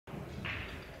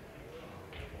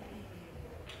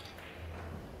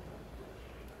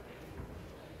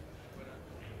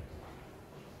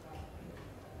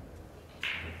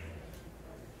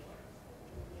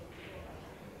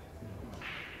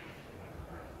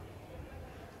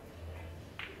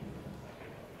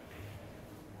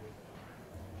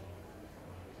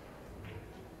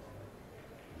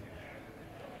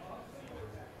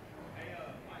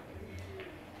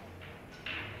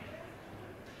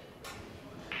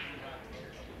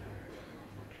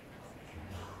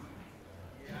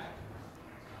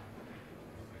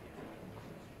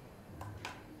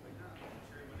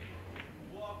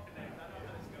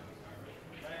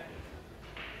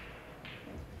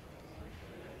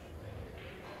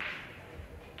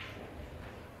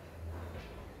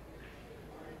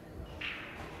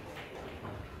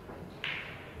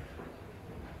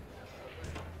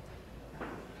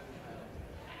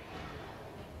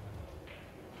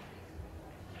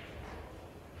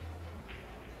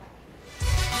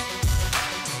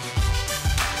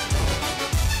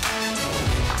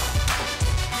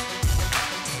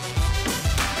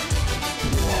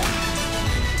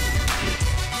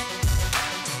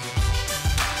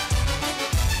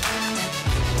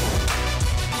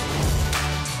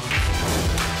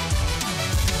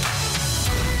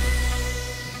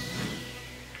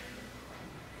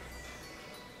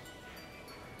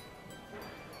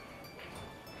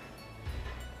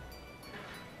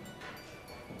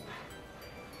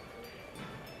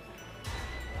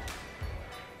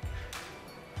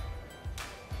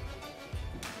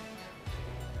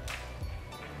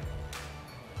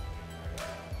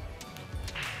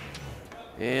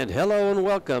And hello and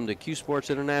welcome to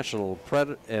CueSports International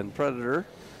and Predator,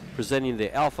 presenting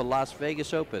the Alfa Las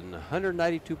Vegas Open.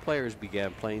 192 players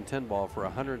began playing 10 ball for a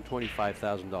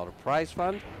 $125,000 prize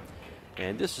fund.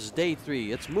 And this is day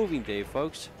 3. It's moving day,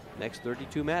 folks. Next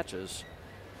 32 matches.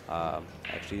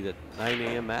 Actually, the 9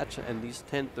 a.m. match and these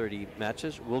 10:30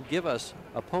 matches will give us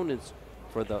opponents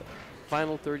for the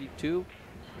final 32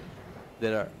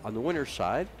 that are on the winner's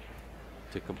side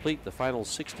to complete the final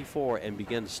 64 and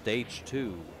begin stage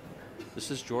 2.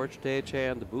 This is George Teche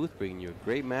on the booth, bringing you a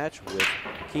great match with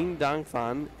Kien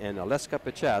Thanh and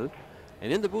Pecelj.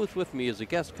 And in the booth with me is a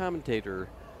guest commentator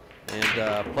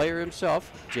and player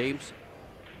himself, James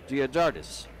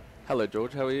Giajardis. Hello,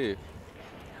 George. How are you?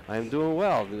 I'm doing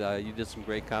well. You did some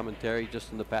great commentary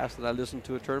just in the past that I listened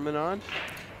to a tournament on.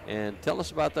 And tell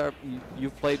us about that.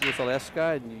 You've played with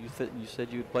Aleska, and you said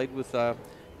you played with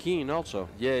Kien also.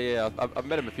 Yeah. I've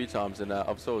met him a few times, and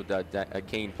I've saw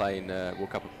Kien playing World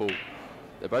Cup of Pool.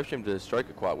 They both seem to stroke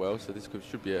it quite well, so this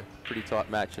should be a pretty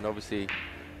tight match. And obviously,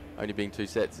 only being 2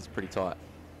 sets, it's pretty tight.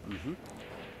 Mm-hmm.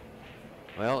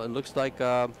 Well, it looks like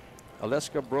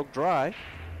Aleska broke dry.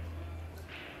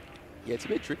 Yeah, it's a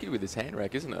bit tricky with his hand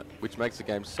rack, isn't it? Which makes the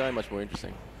game so much more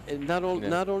interesting. And not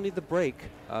only the break,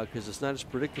 because it's not as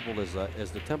predictable as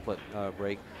the template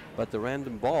break, but the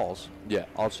random balls. Yeah.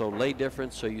 Also lay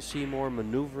difference, so you see more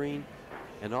maneuvering,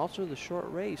 and also the short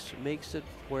race makes it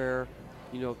where,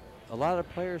 a lot of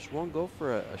players won't go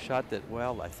for a shot that,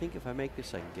 well, I think if I make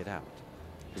this, I can get out.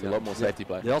 It's a lot more safety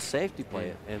play. They'll safety play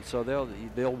it, and so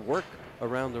they'll work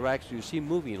around the racks. You see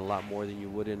moving a lot more than you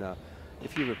would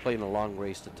if you were playing a long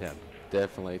race to 10.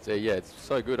 Definitely. It's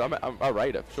so good. I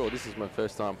rate it for sure. This is my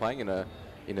first time playing in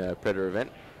a Predator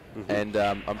event, and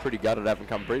I'm pretty gutted I haven't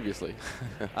come previously.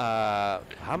 How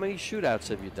many shootouts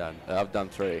have you done? I've done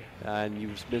 3. And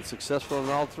you've been successful in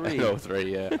all 3. All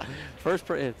 3, yeah.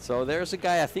 So there's a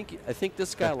guy. I think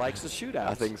this guy likes the shootouts.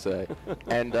 I think so.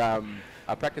 And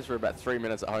I practiced for about 3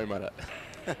 minutes at home on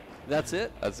it. That's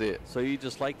it. That's it. So you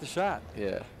just like the shot.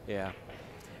 Yeah. Yeah.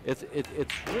 It's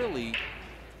really.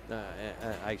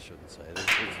 I shouldn't say it.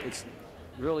 It's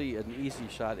really an easy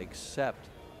shot, except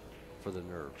for the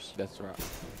nerves. That's right.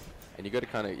 And you're going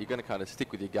to kind of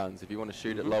stick with your guns. If you want to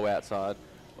shoot it low outside,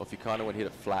 or if you kind of want to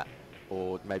hit it flat,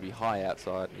 or maybe high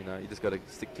outside, you just got to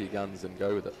stick to your guns and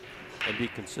go with it. And be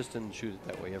consistent and shoot it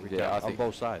that way every time on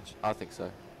both sides. I think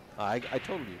so. I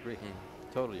totally agree.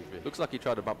 Totally agree. Looks like he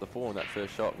tried to bump the 4 on that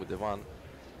first shot with the 1,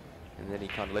 and then he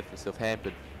kind of left himself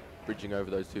hampered, bridging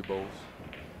over those 2 balls.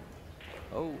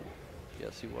 Oh,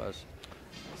 yes, he was.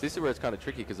 So this is where it's kind of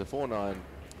tricky, because the 4-9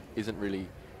 isn't really,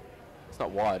 it's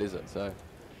not wide, is it? So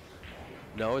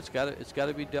no, it's got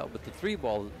to be dealt. But the 3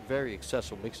 ball is very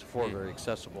accessible, makes the 4 very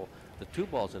accessible. The 2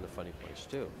 ball's in a funny place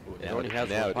too. It only has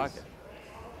one pocket.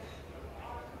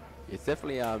 It's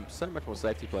definitely so much more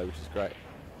safety play, which is great.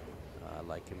 I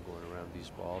like him going around these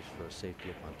balls for a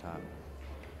safety up on top.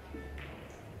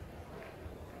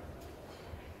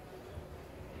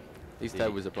 These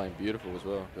tables are playing beautiful as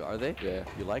well. Are they? Yeah.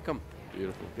 You like them?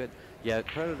 Beautiful. Good. Yeah,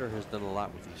 Predator has done a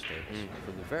lot with these tables.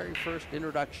 From the very first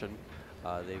introduction,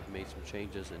 they've made some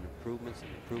changes and improvements.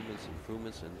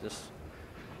 And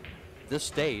this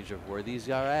stage of where these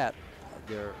are at,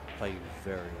 they're playing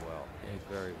very well.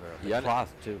 Very, very well. The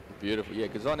cloth, too. Beautiful. Yeah,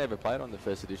 because I never played on the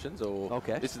first editions.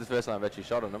 This is the first time I've actually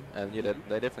shot on them. And yeah,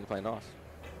 they definitely play nice.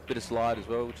 Bit of slide as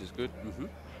well, which is good.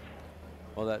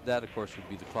 Well, that, of course, would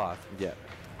be the cloth. Yeah.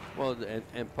 Well,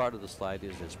 and part of the slide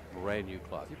is it's brand new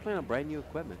cloth. You're playing on brand new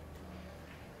equipment.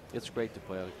 It's great to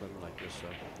play on equipment like this.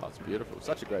 Oh, it's beautiful. It's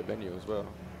such a great venue as well.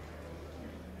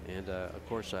 And of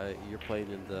course, you're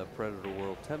playing in the Predator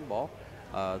World 10 ball.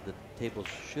 The tables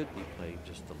should be playing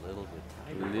just a little bit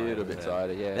tighter. A little bit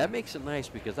tighter, yeah. That makes it nice,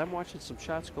 because I'm watching some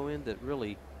shots go in that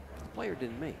really the player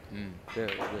didn't make. The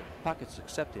pocket's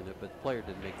accepting it, but the player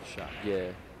didn't make the shot. Yeah.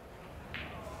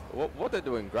 What they're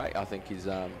doing great, I think, is,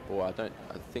 I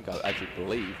actually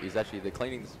believe, is actually they're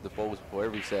cleaning the balls before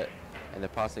every set, and they're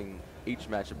passing each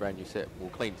match a brand new set, or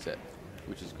clean set,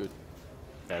 which is good.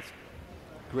 That's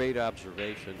great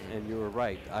observation, and you were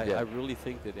right. I really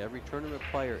think that every tournament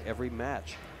player, every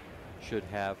match, should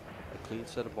have a clean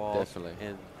set of balls. Definitely.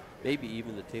 And maybe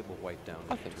even the table wiped down.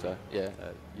 I think so, yeah.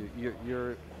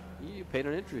 You paid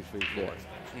an entry fee for it,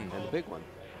 and a big one.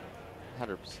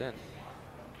 100%.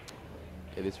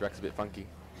 Yeah, this rack's a bit funky.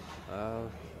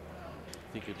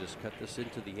 Think you just cut this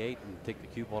into the 8 and take the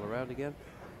cue ball around again?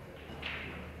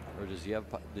 Or does he have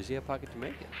pocket to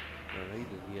make it? No, he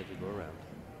didn't. He had to go around.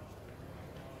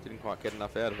 Didn't quite get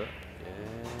enough out of it.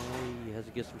 Yeah, he has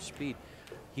to get some speed.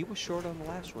 He was short on the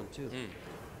last one, too.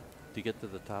 to get to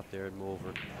the top there and move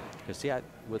over. Because see,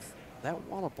 with that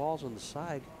wall of balls on the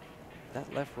side,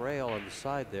 that left rail on the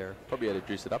side there. Probably had to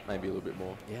juice it up maybe a little bit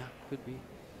more. Yeah, could be.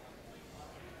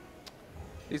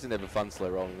 These are never fun slow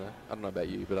rolling though. I don't know about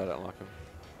you, but I don't like them.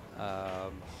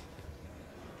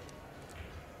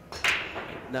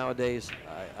 Nowadays,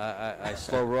 I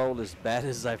slow roll as bad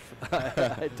as I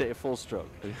take a full stroke.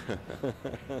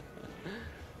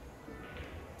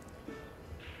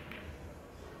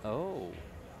 Oh.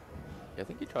 Yeah, I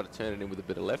think he tried to turn it in with a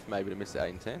bit of left maybe to miss the 8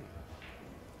 and 10.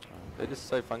 They're just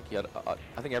so funky. I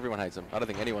think everyone hates them. I don't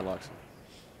think anyone likes them.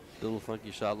 Little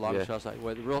funky shot, long shots.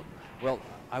 Well,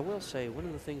 I will say one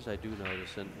of the things I do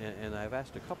notice, and I've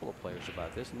asked a couple of players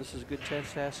about this, and this is a good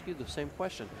chance to ask you the same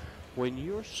question. When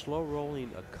you're slow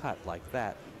rolling a cut like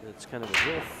that, it's kind of a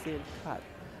real thin cut,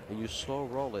 and you slow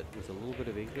roll it with a little bit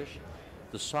of English,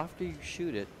 the softer you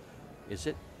shoot it, is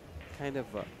it kind of,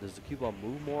 does the cue ball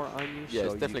move more on you? Yeah,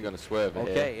 it's definitely going to swerve.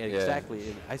 Okay, exactly.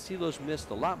 And I see those missed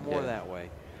a lot more that way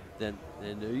than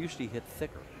they usually hit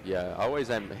thicker. Yeah, I always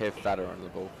aim hair fatter on the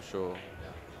ball for sure.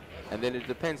 And then it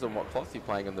depends on what cloth you're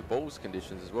playing on the ball's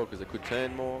conditions as well, because it could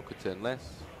turn more, could turn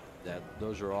less.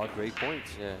 Those are all great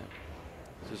points. Yeah.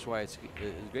 This is why it's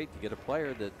great to get a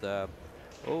player that,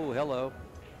 oh, hello.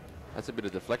 That's a bit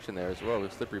of deflection there as well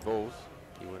with slippery balls.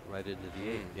 He went right into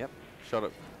the 8. Yep. Shot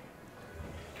it.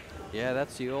 Yeah,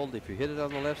 that's the old, if you hit it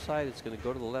on the left side, it's going to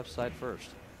go to the left side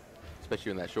first.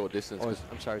 Especially in that short distance. Oh,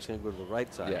 I'm sorry, it's going to go to the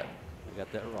right side. Yeah. I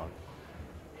got that wrong.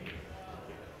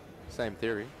 Same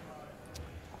theory.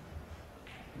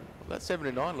 Well, that 7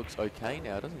 and 9 looks okay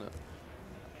now, doesn't it?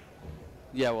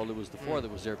 Yeah, well, it was the 4 that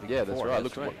was there before. Yeah,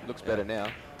 that's right. Looks better now.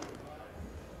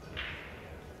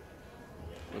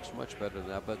 Looks much better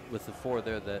now, but with the 4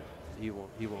 there, that he won't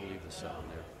leave the 7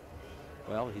 there.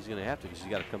 Well, he's going to have to, because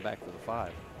he's got to come back for the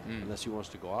 5, unless he wants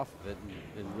to go off of it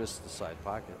and risk the side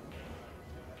pocket.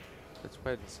 Let's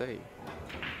wait and see.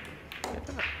 Yeah.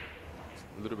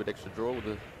 A little bit extra draw with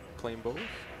the clean balls.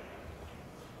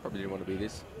 Probably didn't want to be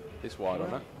this wide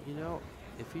on it. You know,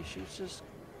 if he shoots this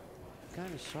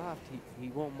kind of soft, he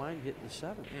won't mind hitting the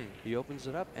 7. He opens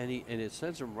it up, and it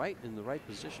sends him right in the right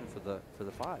position for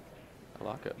the 5. I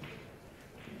like it.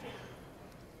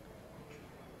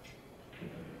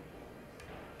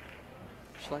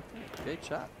 Just like that. Great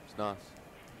shot. It's nice.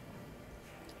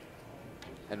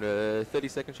 And a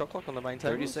 30-second shot clock on the main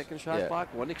table. 30-second shot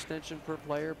clock, 1 extension per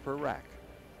player per rack.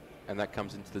 And that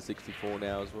comes into the 64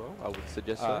 now as well, I would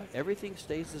suggest so. Everything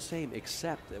stays the same,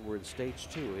 except that we're in stage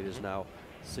 2. It is now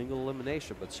single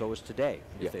elimination, but so is today.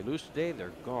 If they lose today,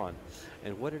 they're gone.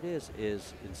 And what it is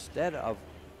instead of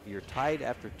you're tied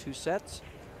after 2 sets,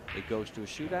 it goes to a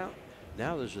shootout.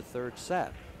 Now there's a 3rd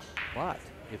set. But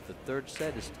if the 3rd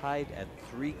set is tied at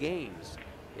 3 games,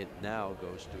 it now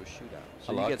goes to a shootout.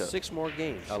 So you get 6 more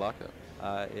games. I like it.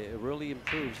 It really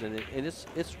improves, and it's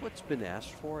what's been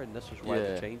asked for, and this is why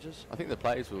the changes. I think the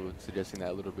players were suggesting that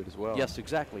a little bit as well. Yes,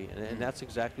 exactly, and that's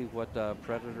exactly what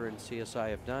Predator and CSI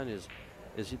have done. Is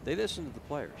they listen to the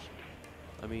players.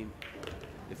 I mean,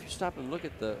 if you stop and look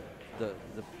at the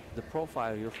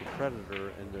profile here for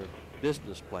Predator and their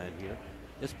business plan here,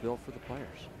 it's built for the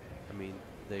players. I mean,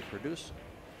 they produce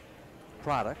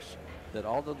products that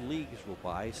all the leagues will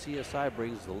buy. CSI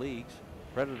brings the leagues,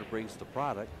 Predator brings the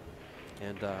product,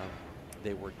 and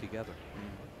they work together.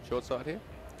 Short side here?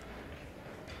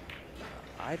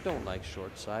 I don't like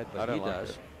short side, but he like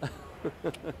does.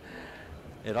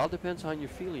 It all depends on your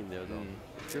feeling there, though.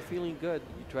 If you're feeling good,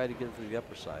 you try to get into the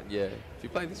upper side. Yeah. If you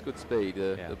play this good speed,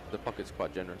 the pocket's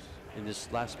quite generous. In this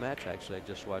last match, actually, I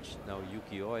just watched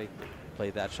Yuki Oi play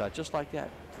that shot just like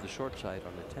that to the short side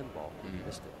on the 10 ball. He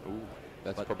missed it. Ooh,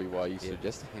 that's probably why you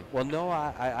suggested him. Well, no,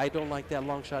 I don't like that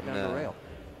long shot down the rail.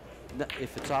 No,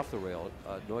 if it's off the rail,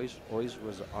 Noise always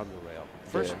was on the rail.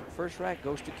 First rack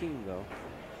goes to Kien, though,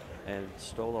 and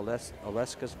stole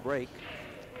Aleska's break.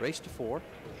 Race to 4.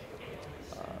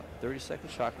 30-second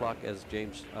shot clock, as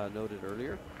James noted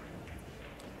earlier.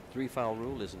 3-foul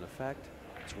rule is in effect.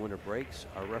 It's winner breaks.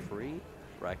 Our referee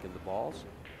racking the balls.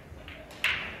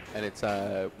 And it's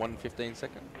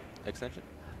 1:15-second extension?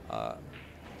 No,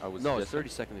 it's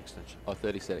 30-second extension. Oh,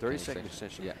 30-second 30-second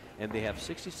extension. Yeah. And they have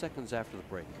 60 seconds after the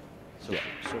break. So,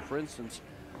 so for instance,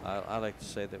 I like to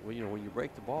say that when you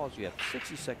break the balls, you have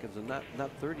 60 seconds and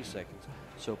not 30 seconds.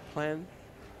 So plan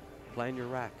your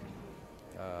rack.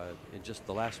 In just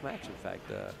the last match, in fact,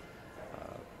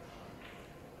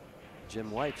 Jim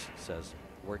White says,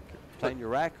 plan your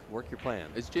rack, work your plan.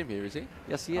 Is Jim here, is he?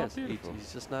 Yes, he is.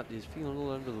 He's just not, he's feeling a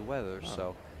little under the weather,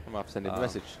 so. I'm off sending the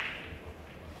message.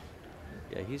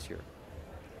 Yeah, he's here.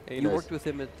 You worked with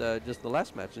him at just the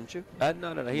last match, didn't you?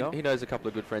 No. He knows a couple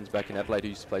of good friends back in Adelaide who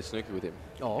used to play snooker with him.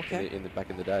 Oh, okay. Back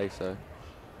in the day, so.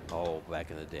 Oh,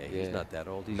 back in the day. Yeah. He's not that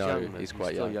old. He's No, young. he's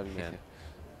quite still young. a young man.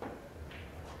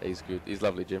 He's good. He's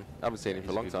lovely, Jim. I haven't seen him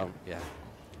for a long He's time. good. Yeah.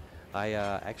 I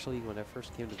actually, when I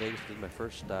first came to Vegas, did my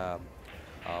first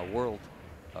World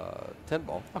 10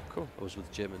 ball. Oh, cool. I was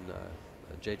with Jim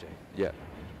and JJ. Yeah.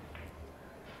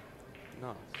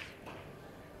 Nice.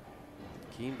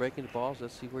 Keen breaking the balls.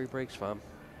 Let's see where he breaks from.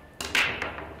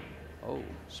 Oh,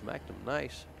 smacked him.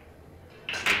 Nice.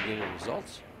 Getting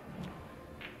results.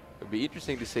 It'd be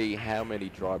interesting to see how many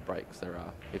dry breaks there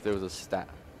are, if there was a stat.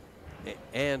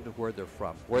 And where they're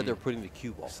from, where they're putting the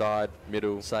cue ball. Side,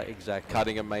 middle, Side, exactly.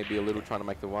 cutting them maybe a little, trying to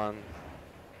make the one.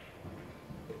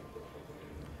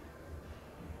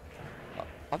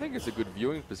 I think it's a good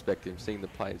viewing perspective, seeing the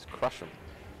players crush them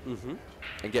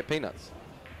and get peanuts.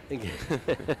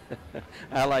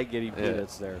 I like getting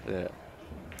peanuts there. Yeah.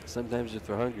 Sometimes if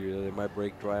they're hungry, they might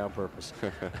break dry on purpose.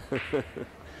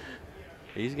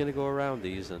 He's going to go around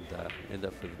these and end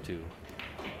up for the 2.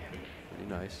 Pretty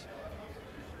nice.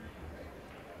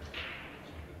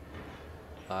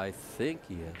 I think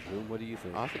he has room. What do you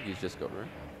think? I think he's just got room.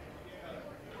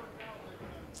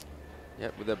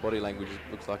 Yeah, with that body language,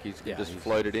 it looks like he's just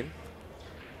floated in.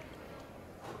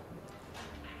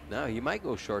 Now, he might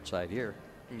go short side here.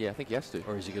 Yeah, I think he has to.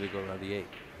 Or is he going to go around the 8?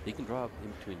 He can draw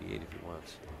in between the 8 if he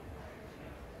wants.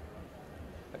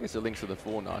 I guess it links to the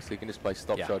 4 nicely. He can just play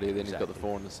stop Yeah, shot here, then exactly. he's got the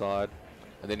 4 on the side.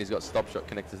 And then he's got stop shot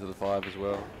connected to the 5 as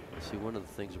well. See, one of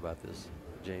the things about this,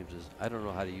 James, is I don't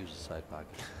know how to use the side pocket.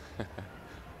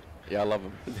 Yeah, I love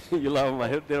him. You love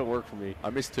them. They don't work for me. I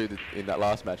missed 2 in that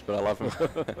last match, but I love him.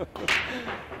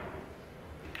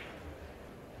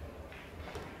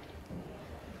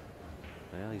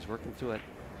 Well, he's working through it.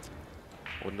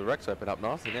 Well, the rack's open up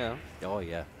nicely now. Oh,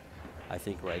 yeah. I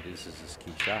think this is his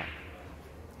key shot.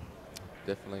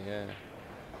 Definitely, yeah.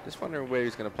 Just wondering where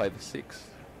he's going to play the 6.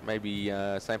 Maybe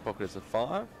same pocket as the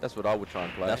 5. That's what I would try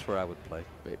and play. That's where I would play.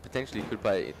 But potentially he could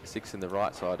play 6 in the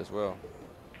right side as well.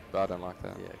 But I don't like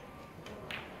that. Yeah.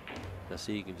 Now,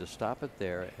 see, you can just stop it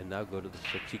there and now go to the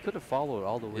 6. He could have followed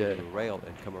all the way to the rail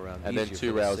and come around. And then easier 2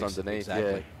 for the rails 6. underneath.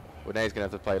 Exactly. Yeah. Well, now he's going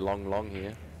to have to play long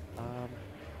here.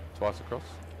 Twice across.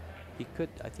 He could.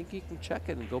 I think he can check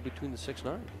it and go between the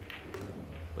 6-9.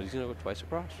 But he's going to go twice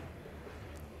across.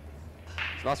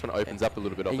 It's nice when it opens up a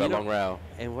little bit off that long rail.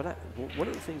 And one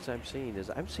of the things I'm seeing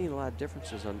is I'm seeing a lot of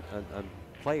differences on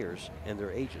players and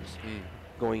their ages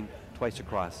going twice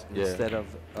across instead of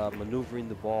maneuvering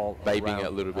the ball Babying around. it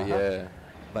a little bit, yeah.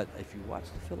 But if you watch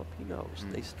the Filipinos,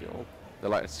 They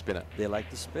like to spin it. they like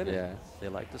to spin it. Yeah. They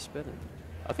like to spin it.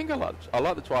 I think I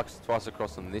like the twice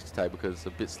across on this table because it's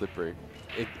a bit slippery.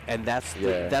 And that's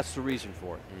the reason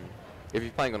for it. If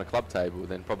you're playing on a club table,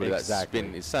 then probably that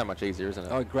spin is so much easier, isn't it?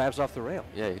 Oh, it grabs off the rail.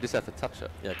 Yeah, you just have to touch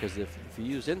it. Yeah, because if you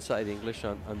use inside English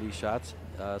on these shots,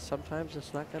 sometimes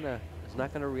it's not gonna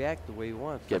react the way you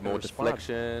want. Get more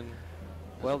deflection.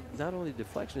 Well, not only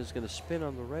deflection, it's going to spin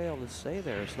on the rail and stay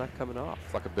there. It's not coming off.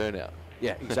 It's like a burnout.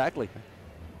 Yeah, exactly.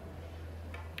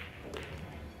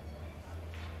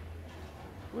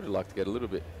 Would have liked to get a little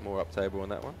bit more up table on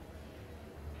that one.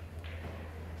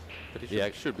 But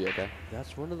it should be okay.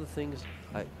 That's one of the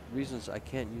reasons I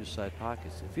can't use side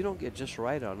pockets. If you don't get just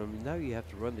right on them, now you have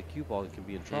to run the cue ball and can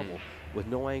be in trouble. With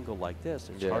no angle like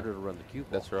this, it's harder to run the cue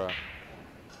ball. That's right.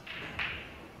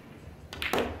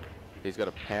 He's got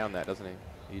to pound that, doesn't he?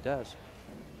 He does.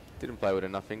 Didn't play with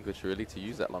enough English really to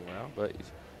use that long rail, but he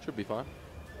should be fine.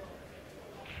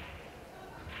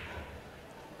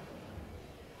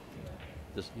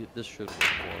 This should work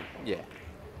for him. Yeah.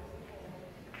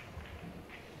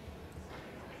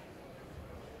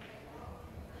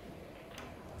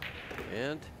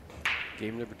 And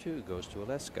game number 2 goes to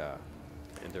Alaska.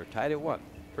 And they're tied at 1.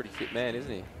 Pretty fit man,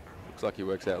 isn't he? Looks like he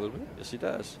works out a little bit. Yes, he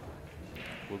does.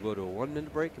 We'll go to a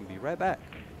 1-minute break and be right back.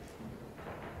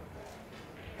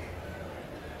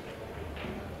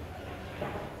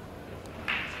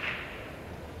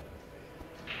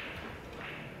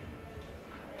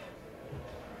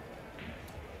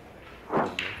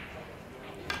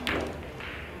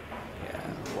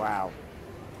 Wow.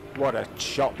 What a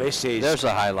shot this is. There's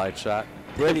a highlight shot.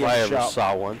 Brilliant if I ever shot.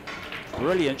 saw one.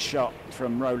 Brilliant shot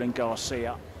from Roland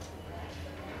Garcia.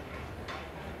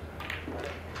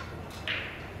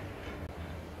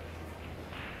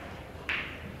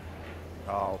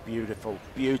 Oh, beautiful,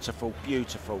 beautiful,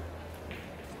 beautiful.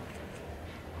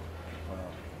 Well,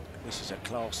 this is a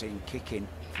class in kicking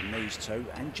from these two,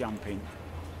 and jumping,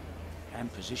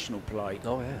 and positional play.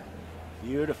 Oh, yeah.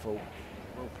 Beautiful.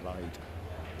 Well played.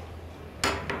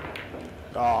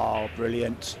 Oh,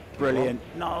 brilliant. Brilliant.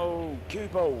 No, cue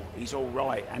ball. He's all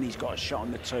right, and he's got a shot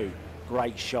on the 2.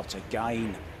 Great shot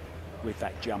again with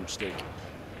that jump stick.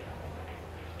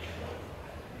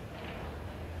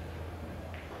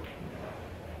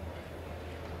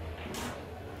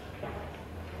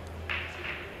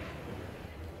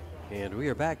 And we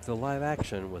are back to live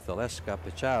action with Aleska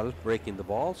Pecelj breaking the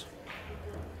balls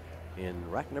in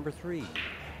rack number 3.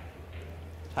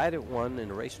 Tied at 1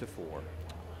 in a race to 4.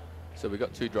 So we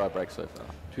got 2 dry breaks so far.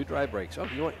 2 dry breaks. Oh,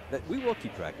 you know what? We will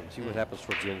keep track of them. See what happens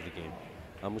towards the end of the game.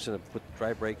 I'm just going to put the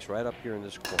dry breaks right up here in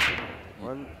this corner.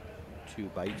 1, 2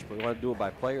 by each. We want to do it by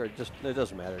player. It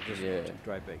doesn't matter. Just 2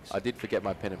 dry breaks. I did forget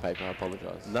my pen and paper. I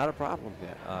apologize. Not a problem.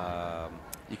 Yeah.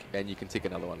 And you can tick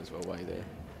another one as well while you're there.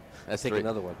 That's Take 3.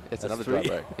 another one. It's That's another 3.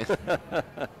 dry break.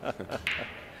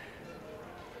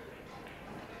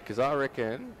 Because I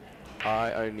reckon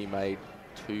I only made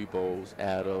 2 balls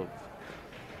out of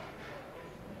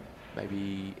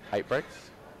maybe 8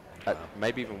 breaks.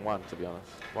 Maybe even 1, to be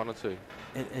honest. 1 or 2.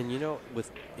 And you know,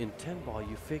 in 10 ball,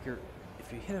 you figure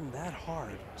if you hit him that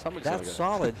hard, Something's that gotta go.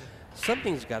 solid,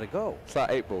 something's got to go. It's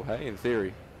like 8 ball, hey, in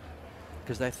theory.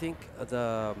 Because I think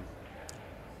the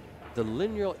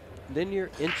linear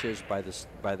inches by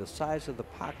the size of the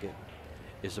pocket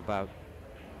is about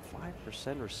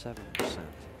 5% or 7%.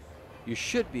 You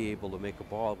should be able to make a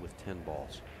ball with 10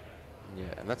 balls. Yeah,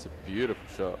 and that's a beautiful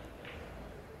shot.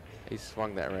 He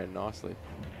swung that around nicely.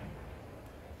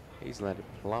 He's landed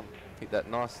plump. Hit that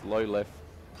nice low left,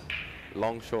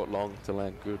 long, short, long to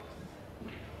land good.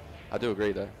 I do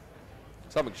agree though.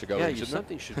 Something should go in, shouldn't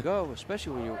something should go,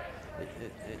 especially when you.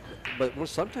 But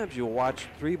sometimes you'll watch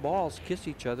 3 balls kiss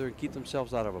each other and keep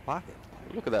themselves out of a pocket.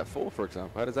 Look at that 4, for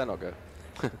example. How does that not go?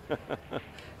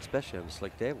 Especially on a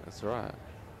slick table. That's right.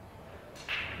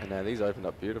 And now these opened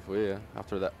up beautiful here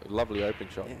after that lovely opening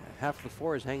shot. Yeah, half the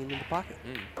 4 is hanging in the pocket.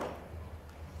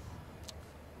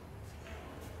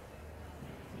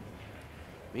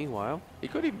 Meanwhile, he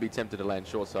could even be tempted to land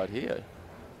short side here.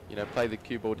 You know, play the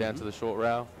cue ball down to the short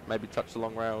rail, maybe touch the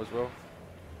long rail as well.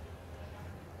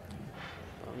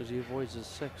 As long as he avoids his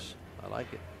 6, I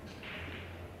like it.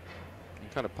 You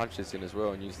kind of punch this in as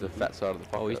well and use the fat side of the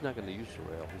pocket. Oh, he's not going to use the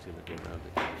rail. He's going to go around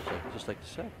it, just like you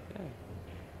said. Yeah.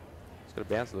 He's got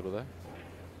to bounce a little there.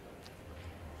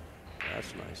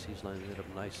 That's nice. He's lining it up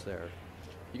nice there.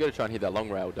 You got to try and hit that long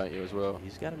rail, don't you, as well?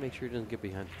 He's got to make sure he doesn't get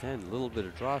behind the 10. A little bit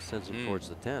of draw sends him towards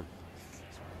the 10.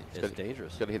 It's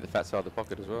dangerous. He's got to hit the fat side of the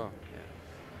pocket as well. Yeah.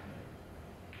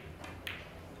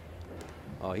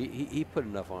 Oh, he put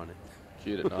enough on it.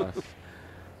 Cued it nice.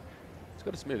 It's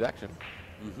got a smooth action.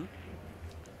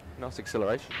 Nice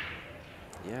acceleration.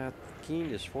 Yeah,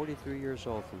 Kien is 43 years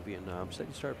old from Vietnam. Said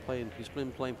he started playing. He's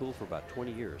been playing pool for about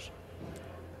 20 years.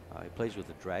 He plays with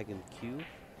the Dragon Q,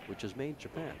 which is made in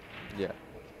Japan. Yeah.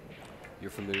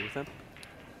 You're familiar with them?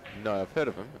 No, I've heard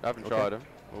of him. I haven't tried him.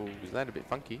 Oh, he's landed a bit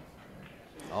funky.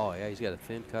 Oh yeah, he's got a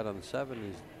thin cut on the 7.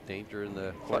 He's danger in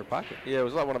the corner pocket. Yeah, it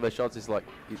was like one of those shots. It's like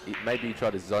maybe you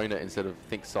try to zone it instead of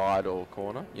think side or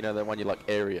corner. You know, the one you like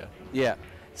area. Yeah.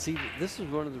 See, this is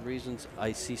one of the reasons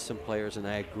I see some players, and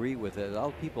I agree with it. A lot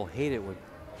of people hate it when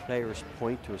players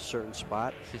point to a certain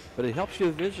spot, but it helps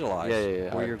you visualize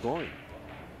where you're going.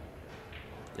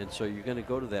 And so you're going to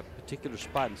go to that particular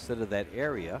spot instead of that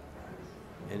area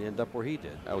and end up where he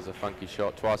did. That was a funky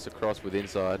shot. Twice across with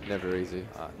inside. Never easy.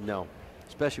 No.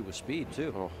 Especially with speed,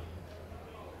 too. Oh.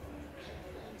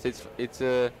 So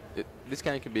this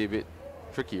game can be a bit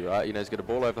tricky, right? You know, he's got a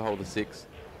ball over the hole of 6.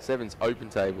 7's open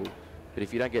table. But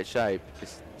if you don't get shape,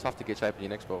 it's tough to get shape in your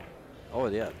next ball. Oh,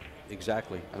 yeah.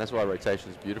 Exactly. And that's why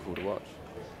rotation is beautiful to watch.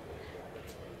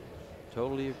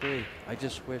 Totally agree. I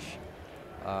just wish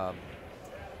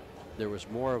there was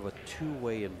more of a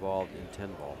two-way involved in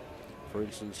 10 ball. For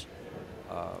instance,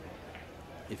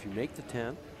 if you make the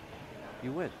 10,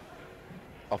 you win.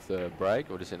 Off the break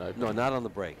or just in open? No, not on the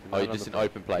break. Oh, just an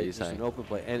open play, you're saying? Just an open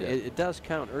play. And it does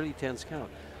count. Early 10s count.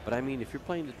 But I mean, if you're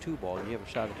playing the 2 ball and you have a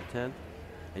shot at the 10,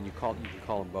 and you can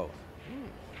call them both.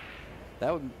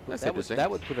 That would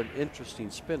put an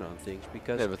interesting spin on things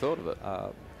because never thought of it.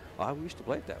 We used to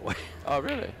play it that way. Oh,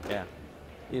 really? Yeah.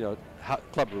 You know,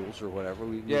 club rules or whatever.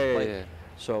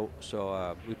 So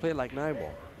we play like 9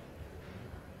 ball.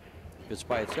 If it's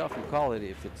by itself, you call it.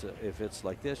 If it's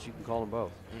like this, you can call them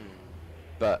both.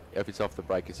 But if it's off the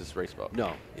break, it's just respot.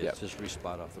 No, it's just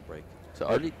respot off the break. So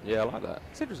I like that.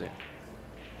 It's interesting.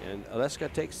 And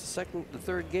Aleska takes the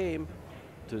third game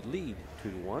to lead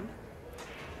 2-1.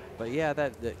 But yeah,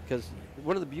 because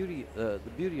one of the beauty of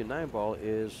 9 ball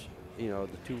is the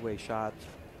two-way shots,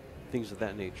 things of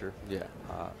that nature. Yeah.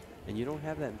 And you don't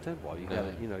have that in 10 ball. You got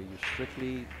you're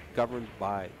strictly governed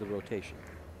by the rotation.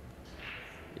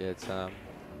 Yeah, it's I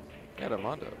don't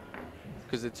mind it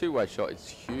because the two-way shot is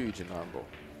huge in 9 ball.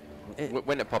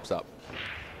 When it pops up,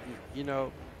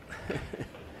 it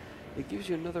gives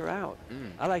you another out.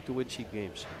 I like to win cheap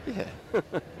games. Yeah.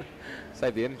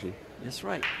 Save the energy. That's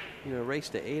right. Race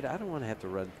to 8. I don't want to have to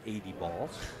run 80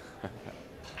 balls.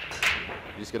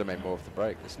 You just got to make more off the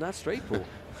break. It's not straight pool.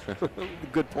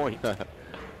 Good point.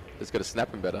 Just got to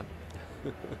snap him better.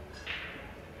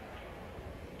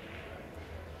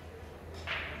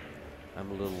 I'm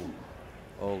a little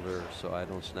older, so I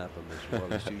don't snap them as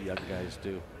well as you young guys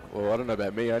do. Well, I don't know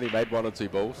about me. I only made 1 or 2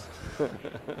 balls.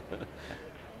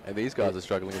 And these guys are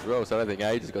struggling as well, so I don't think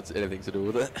age has got anything to do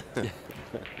with it.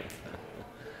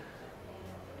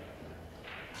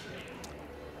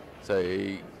 So,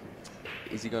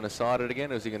 is he going to side it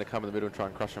again, or is he going to come in the middle and try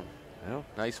and crush him? Well,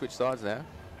 No, he switched sides now.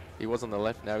 He was on the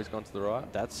left, now he's gone to the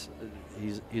right. that's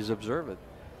he's observant.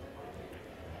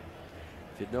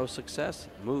 If you know success,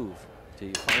 move till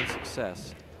you find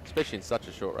success. Especially in such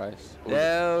a short race.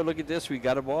 No, look at this. We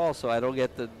got a ball, so I don't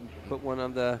get to put one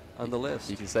on the list.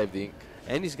 You can save the ink.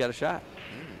 And he's got a shot.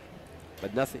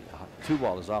 But nothing. 2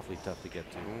 ball is awfully tough to get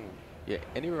to. Yeah,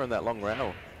 anywhere on that long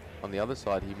rail on the other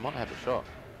side, he might have a shot.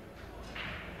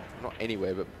 Not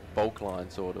anywhere, but bulk line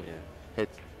sort of. Yeah.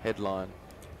 Headline.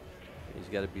 He's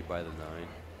got to be by the 9.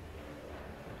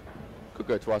 Could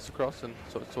go twice across and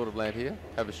sort of land here.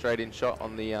 Have a straight in shot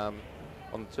on the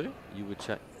 2. You would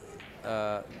check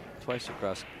twice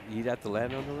across. He'd have to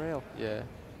land on the rail. Yeah.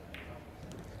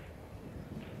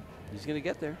 He's going to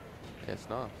get there. Yeah, it's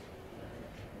nice.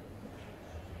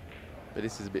 But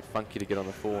this is a bit funky to get on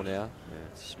the 4 now. Yeah,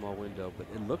 it's a small window, but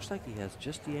it looks like he has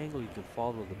just the angle you can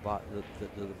fall to the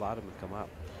bottom and come up.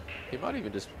 He might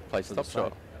even just play To the stop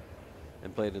shot. side.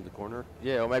 And play it in the corner.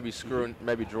 Yeah, or maybe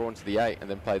maybe draw into the 8 and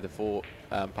then play the 4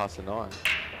 past the 9.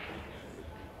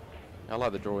 I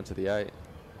like the draw into the 8.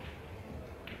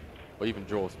 Or even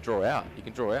draw out. You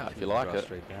can draw out if you like Draw it.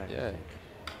 straight back, I Yeah. think.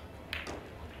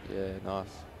 Yeah,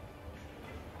 nice.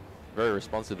 Very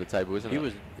responsive to the table, isn't He it?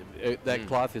 was that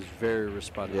cloth is very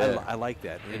responsive. Yeah. I like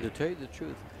that. And to tell you the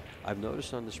truth, I've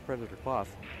noticed on this Predator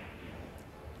cloth,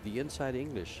 the inside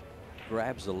English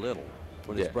grabs a little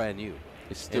when it's brand new.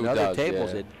 It still In other does,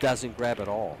 tables, yeah. it doesn't grab at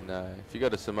all. No, if you go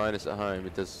to Simonis at home,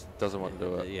 it doesn't want to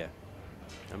do it. Yeah.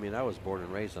 I mean, I was born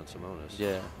and raised on Simonis.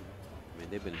 Yeah. I mean,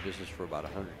 they've been in business for about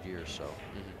 100 years, so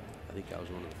I think I was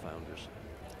one of the founders.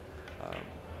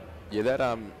 Yeah,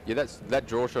 that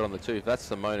draw shot on the 2. If that's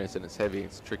Simonis and it's heavy,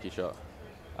 it's a tricky shot.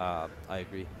 I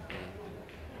agree.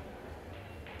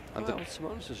 Well,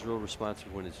 Simonis is real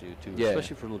responsive when it's new, too, Yeah.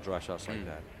 especially for little draw shots like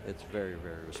that. It's very,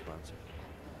 very responsive.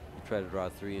 You try to draw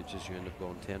 3 inches, you end up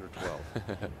going 10 or 12.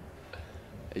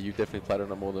 You definitely played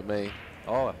on it more than me.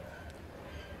 Oh,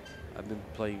 I've been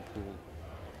playing pool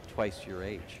twice your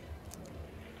age.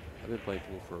 I've been playing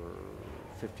pool for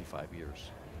 55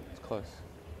 years. It's close.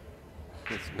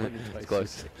 It's more than twice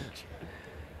close. your age.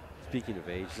 Speaking of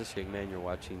age, this young man you're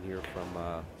watching here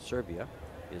from Serbia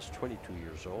is 22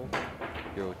 years old,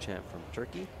 Euro champ from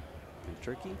Turkey,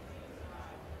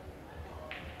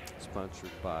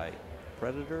 sponsored by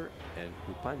Predator and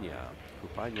Kupanya.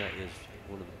 Kupanya is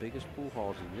one of the biggest pool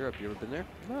halls in Europe. You ever been there?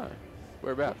 No.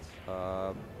 Whereabouts?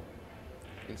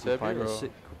 In Serbia?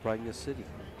 Kupanya City.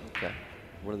 Okay.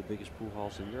 One of the biggest pool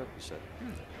halls in Europe, he said.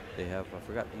 They have, I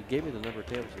forgot, you gave me the number of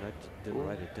tables and I didn't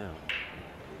write it down.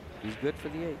 He's good for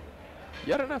the 8.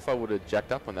 Yeah, I don't know if I would have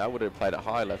jacked up on that. I would have played it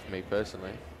high left, me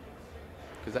personally.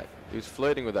 Because he was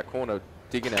flirting with that corner,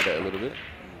 digging at it a little bit.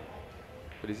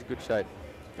 But he's in good shape.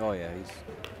 Oh yeah, he's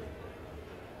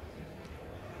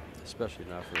especially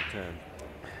now for a 10.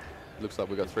 Looks like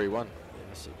we got 3-1.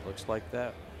 Yes, it looks like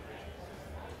that.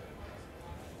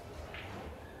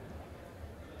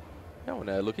 I want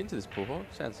to look into this pool hall.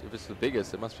 Sounds, if it's the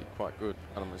biggest, it must be quite good.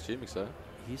 I'm assuming so.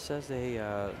 He says they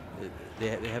have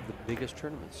the biggest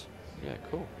tournaments. Yeah,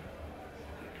 cool.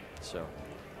 So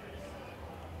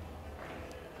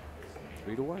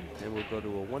 3-1, and we'll go to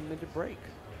a 1-minute break.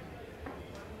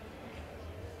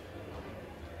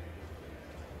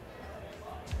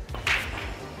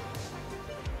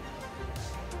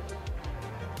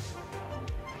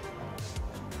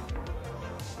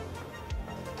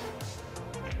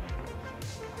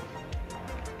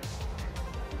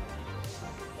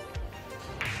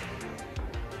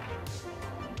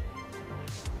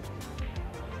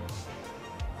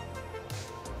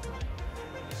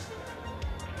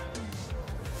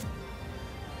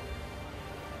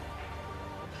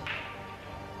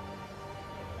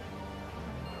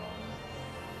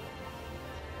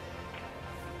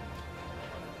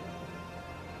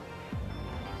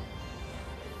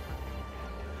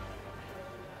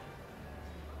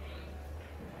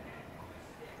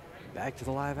 Back to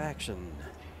the live action.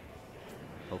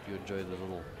 Hope you enjoyed the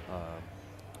little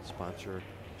sponsor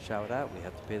shout out. We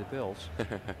have to pay the bills.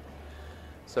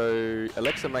 So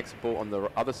Alexa makes a ball on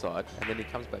the other side, and then he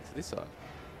comes back to this side.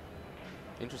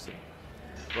 Interesting.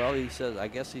 Well, he says, I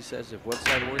guess he says if one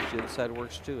side works, the other side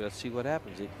works too. Let's see what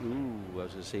happens. Ooh, I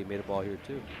was going to say he made a ball here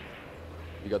too.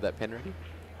 You got that pen ready?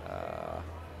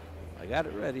 I got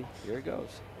it ready. Here it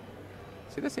goes.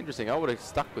 See, that's interesting. I would have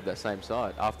stuck with that same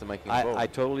side after making the ball. I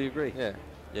totally agree. Yeah.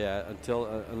 Yeah,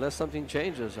 until unless something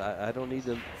changes, I don't need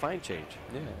to find change.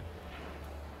 Yeah.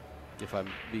 If I'm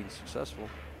being successful.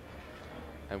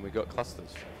 And we got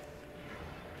clusters.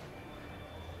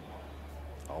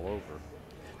 All over.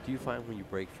 Do you find when you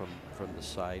break from the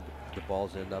side, the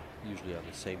balls end up usually on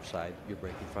the same side you're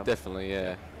breaking from? Definitely,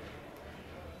 yeah.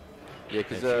 Yeah,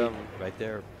 because right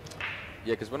there.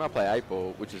 Yeah, because when I play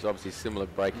 8-ball, which is obviously similar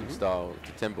breaking style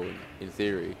to 10-ball in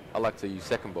theory, I like to use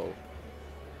second ball.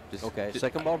 Just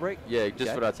second ball break? Yeah,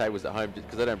 just for our tables at home,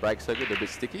 because they don't break so good, they're a bit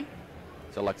sticky.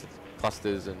 So I like to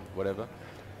clusters and whatever.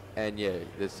 And yeah,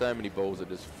 there's so many balls that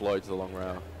just flow to the long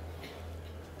rail.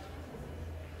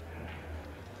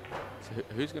 So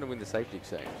who's going to win the safety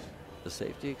exchange? The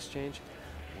safety exchange?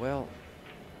 Well,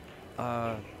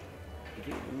 the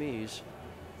Vietnamese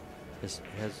has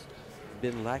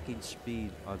been lacking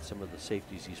speed on some of the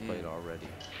safeties he's played already.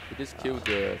 He just killed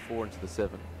the 4 into the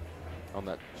 7 on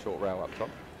that short rail up top.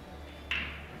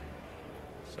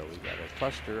 So we got a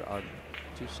cluster on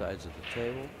two sides of the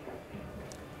table,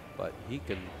 but he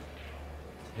can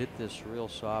hit this real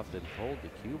soft and hold the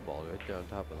cue ball right there on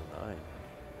top of the 9.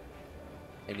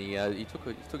 And he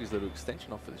took his little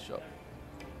extension off for the shot.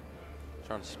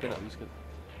 Trying to spin it.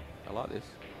 I like this.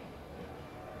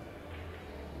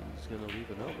 He's going to leave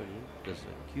an opening. Does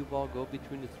the cue ball go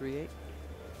between the 3-8?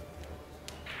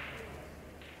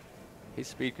 His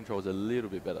speed control is a little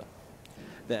bit better.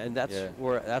 And that's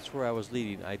where I was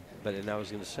leading. I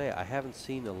was going to say I haven't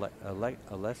seen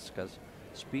Aleska's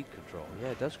speed control. Yeah,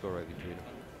 it does go right between them.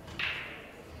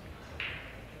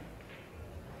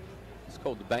 It's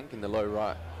called the bank in the low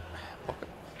right pocket.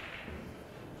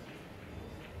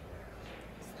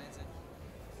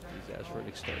 He's asked for an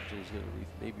extension. He's going to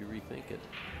maybe rethink it.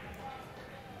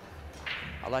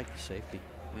 I like the safety.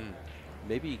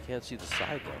 Maybe you can't see the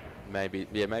side though. Maybe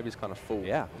it's kind of full.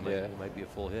 Yeah, it might be a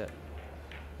full hit.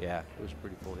 Yeah, it was a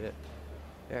pretty full hit.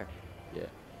 There. Yeah.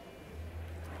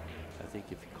 I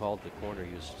think if he called the corner,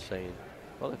 he was saying,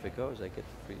 well, if it goes, I get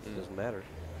the free. It doesn't matter.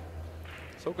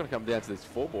 It's all going to come down to this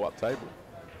 4-ball up table.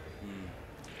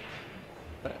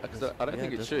 I don't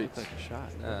think it shoots. Look like a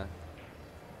shot. No.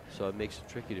 So it makes it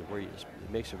tricky to where you.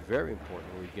 It makes it very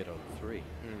important where you get on the 3.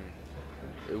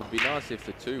 It would be nice if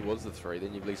the 2 was the 3.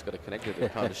 Then you've at least got to connect it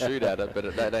and kind of shoot at it.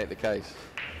 But that ain't the case.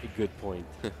 Good point.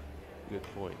 Good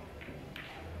point.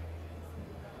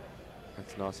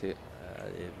 That's a nice hit.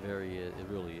 It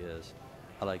really is.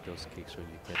 I like those kicks when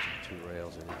you catch the 2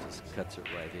 rails and it just cuts it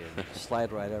right in.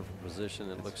 Slide right out from position.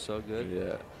 It looks so good.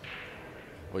 Yeah.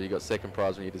 Well, you got second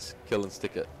prize when you just kill and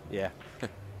stick it. Yeah.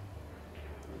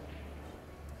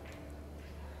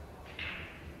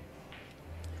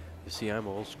 You see, I'm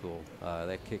old school.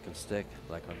 That kick and stick,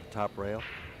 like on the top rail,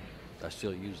 I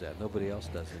still use that. Nobody else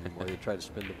does anymore. They try to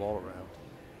spin the ball around.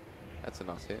 That's a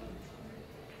nice hit.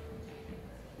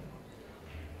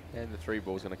 And the 3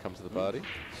 ball's going to come to the party.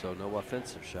 So no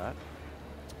offensive shot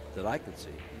that I can see.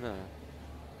 No.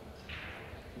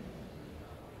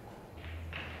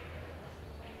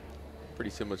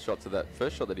 Pretty similar shot to that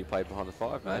first shot that he played behind the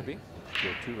 5, maybe.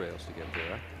 Go 2 rails to get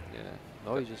there. Yeah.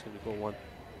 No, he's just going to go 1.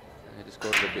 He just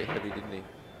got it a bit heavy, didn't he?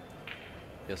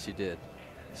 Yes, he did.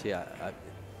 See, I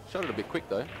shot it a bit quick,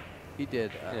 though. He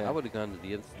did. I would have gone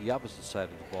to the opposite side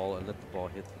of the ball and let the ball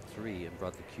hit the 3 and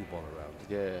brought the cue ball around.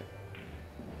 Yeah.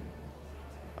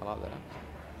 I like that.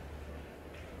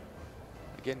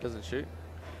 Again, doesn't shoot.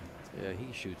 Yeah,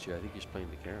 he shoots you. I think he's playing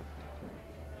the carom.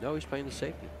 No, he's playing the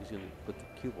safety. He's going to put the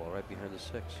cue ball right behind the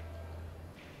 6.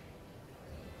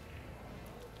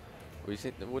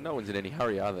 Well, no one's in any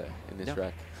hurry, are they, in this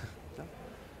rack? No.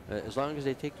 As long as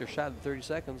they take their shot in 30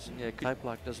 seconds, time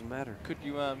clock doesn't matter. Could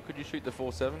you shoot the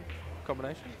 4-7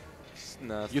 combination?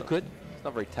 No, you could. It's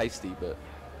not very tasty, but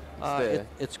it's there.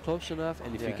 It's close enough,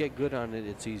 and if you get good on it,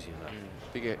 it's easy enough.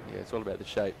 It's all about the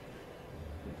shape.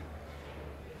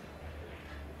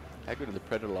 How good are the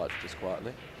Predator lights, just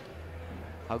quietly?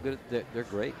 How good? They're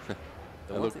great.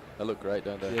 They look great,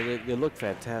 don't they? Yeah, they look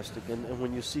fantastic, and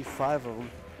when you see 5 of them,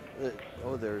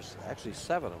 there's actually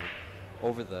 7 of them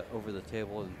over the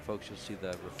table, and folks, you'll see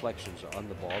the reflections on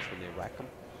the balls when they rack them.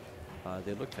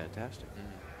 They look fantastic.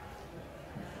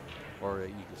 Or you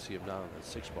can see them now on the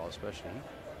 6 ball, especially.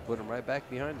 Put them right back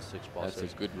behind the 6 ball. That's a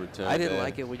good return. I didn't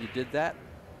like it when you did that.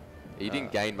 You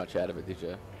didn't gain much out of it, did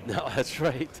you? No, that's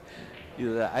right.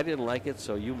 I didn't like it,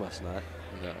 so you must not.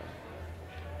 No.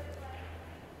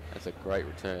 That's a great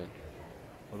return.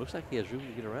 Well, it looks like he has room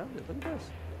to get around it. Look at this.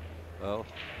 Well,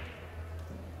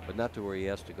 but not to where he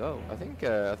has to go. I think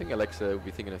Alexa will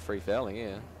be thinking of free fouling,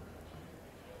 yeah.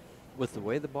 With the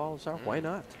way the balls are, why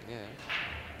not? Yeah.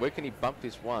 Where can he bump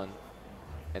this one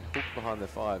and hook behind the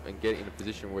 5 and get in a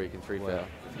position where he can free Well, foul?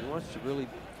 if he wants to really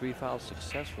free foul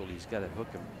successfully, he's got to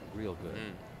hook him real good.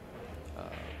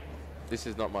 This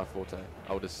is not my forte.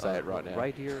 I'll just say it right now.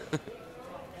 Right here.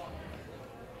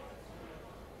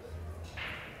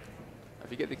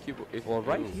 If you get the cue ball, Well,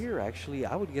 right here, actually,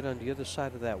 I would get on the other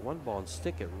side of that 1 ball and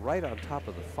stick it right on top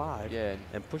of the 5 Yeah.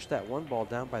 and push that 1 ball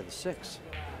down by the 6.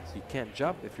 You can't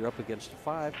jump if you're up against the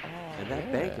 5, and that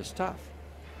bank is tough.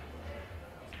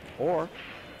 Or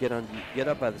get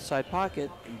up by the side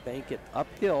pocket and bank it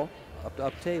uphill,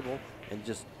 up table, and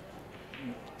just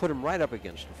put him right up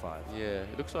against the 5. Yeah,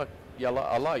 it looks like, yeah,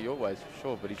 I like your ways for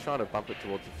sure, but he's trying to bump it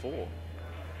towards the 4.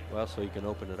 Well, so you can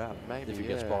open it up Maybe, if he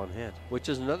gets yeah. ball in hand, which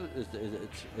is another.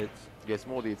 Yeah, it's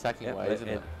more the attacking way, isn't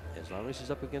it? As long as he's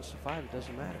up against the 5, it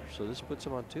doesn't matter. So this puts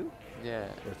him on 2 Yeah.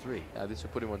 or 3. This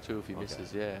will put him on 2 if he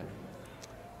misses, yeah.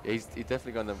 He's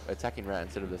definitely gone the attacking route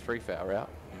instead of the free foul route.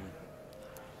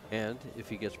 And if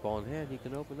he gets ball in hand, he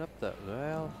can open up the.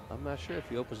 Well, I'm not sure if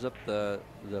he opens up the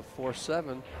 4-7.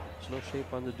 There's no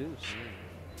shape on the deuce.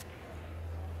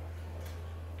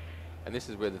 And this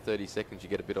is where the 30 seconds you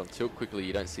get a bit on tilt quickly.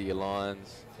 You don't see your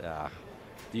lines.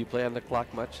 Do you play on the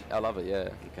clock much? I love it, yeah.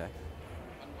 Okay.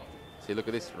 See, look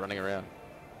at this running around.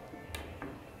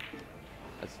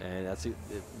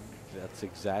 That's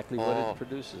exactly what it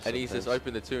produces. And he's just sometimes.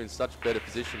 opened the 2 in such better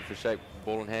position for shape,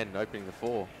 ball in hand, and opening the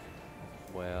 4.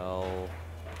 Well,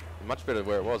 Much better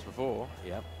where it was before.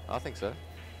 yep. I think so.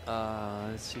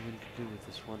 Let's see what he can do with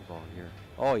this 1 ball here.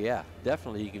 Oh yeah,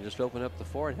 definitely. He can just open up the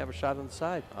 4 and have a shot on the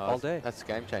side all day. That's a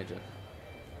game changer.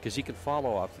 Because he can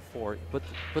follow off the 4, put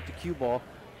the cue ball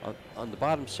on the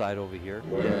bottom side over here,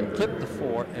 Yeah. clip the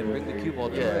 4, and bring the cue ball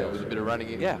to the Yeah, rails. with a bit of running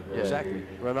in. Yeah, exactly.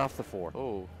 Run off the 4.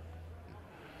 Oh,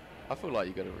 I feel like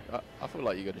you got to. I feel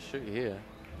like you got to shoot here.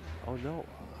 Oh no,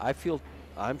 I feel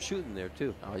I'm shooting there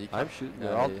too. Oh, you I'm can't- shooting no,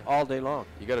 there yeah. all day long.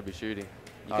 You got to be shooting.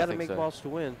 You I got to think make so. balls to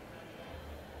win.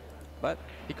 But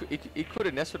He could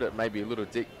have nestled it maybe a little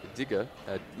digger,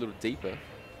 a little deeper,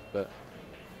 but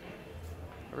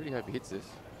I really hope he hits this.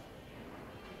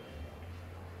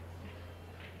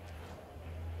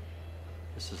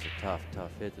 this is a tough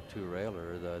hit. The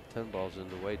 2-railer. The 10 ball's in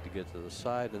the way to get to the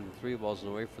side, and the 3 ball's in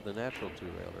the way for the natural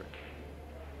 2-railer.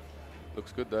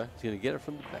 Looks good though. He's going to get it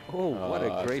from the back. Oh, what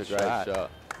a it's great a great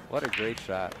shot. What a great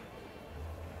shot.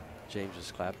 James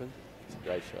is clapping. It's a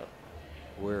great shot.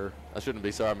 I shouldn't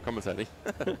be sorry, I'm commentating.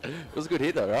 It was a good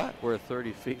hit though, right? We're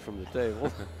 30 feet from the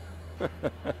table.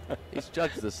 He's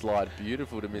judged the slide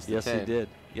beautiful to miss the 10. Yes, he did.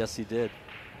 Yes, he did.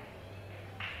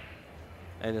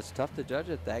 And it's tough to judge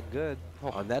it that good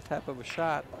on that type of a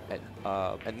shot.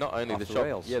 And not only off the the shot,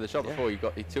 rails. yeah, the shot Yeah.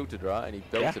 before he tilted right and he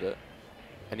belted it,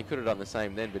 and he could have done the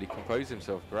same then, but he composed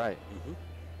himself great.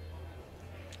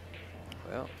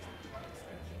 Well,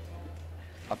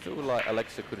 I feel like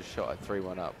Alexa could have shot at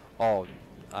 3-1 up. oh,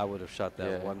 I would have shot that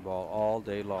Yeah. 1 ball all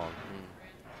day long.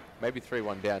 Maybe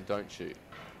 3-1 down, don't shoot.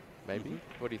 Maybe.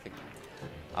 What do you think?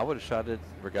 I would have shot it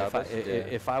Regardless,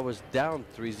 If I was down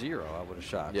 3-0, I would have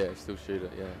shot. Yeah, still shoot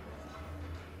it. Yeah.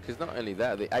 Because not only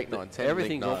that, the 8, 9, 10.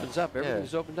 Everything link 9. opens up. Yeah.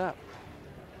 Everything's opened up.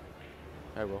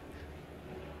 Oh well.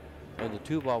 And the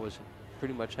 2 ball was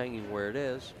pretty much hanging where it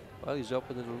is. Well, he's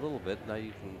opened it a little bit. Now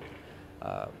you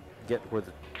can get where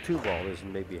the 2 ball is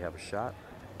and maybe have a shot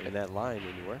in that line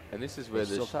anywhere. And this is where It's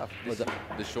the still tough.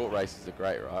 the short races are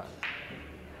great, right?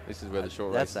 This is where the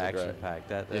short races That's are great. action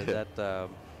packed.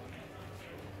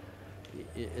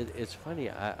 It's funny.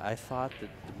 I thought that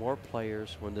the more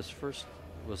players, when this first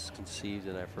was conceived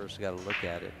and I first got a look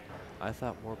at it, I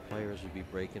thought more players would be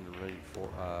breaking and running for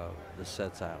the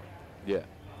sets out. Yeah.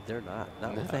 They're not.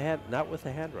 Not No. with the hand. Not with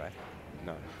the hand rack.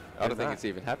 No. I don't think not. it's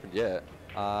even happened yet.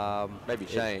 Maybe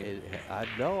Shane.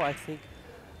 No, I think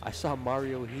I saw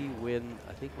Mario He win.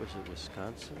 I think was it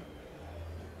Wisconsin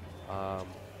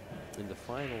in the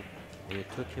final, and it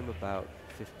took him about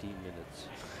 15 minutes.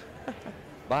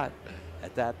 But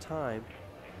at that time,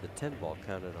 the 10 ball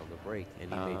counted on the break,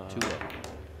 and he made 2 of them.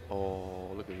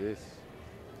 Oh, look at this.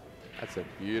 That's a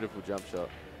beautiful jump shot.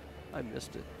 I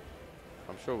missed it.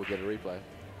 I'm sure we'll get a replay.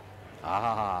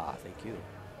 Thank you.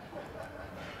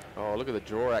 Oh, look at the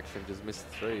draw action. Just missed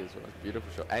 3 as well. Beautiful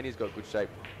shot. And he's got good shape.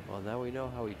 Well, now we know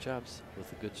how he jumps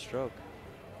with a good stroke.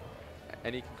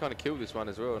 And he can kind of kill this one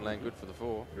as well and land good for the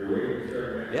 4.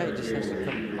 Yeah, he just has to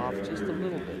come off just a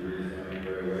little bit.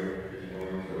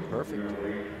 Perfect.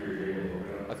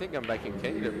 I think I'm backing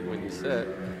Kien to win this set.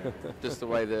 Just the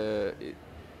way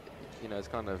you know, it's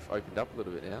kind of opened up a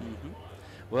little bit now.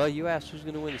 Well, you asked who's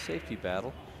going to win the safety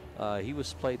battle. He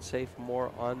was played safe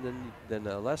more on than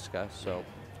Leska, so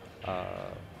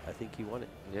I think he won it.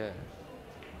 Yeah.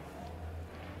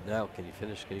 Now, can he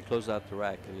finish? Can he close out the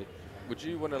rack? Can he, Would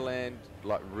you want to land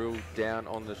like real down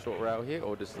on the short rail here,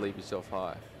 or just leave yourself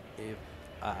high? if,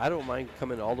 I don't mind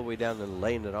coming all the way down and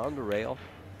laying it on the rail.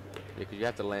 Yeah, because you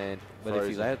have to land. But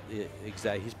if you land,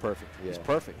 exactly, he's perfect. He's Yeah.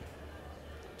 perfect.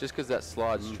 Just because that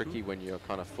slide's tricky when you're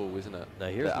kind of full, isn't it? Now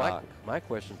here's The arc. my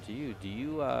question to you: do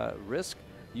you risk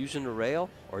using the rail,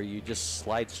 or you just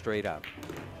slide straight up?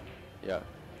 Yeah.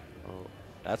 Oh,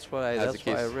 that's what I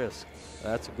kiss. risk.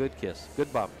 That's a good kiss,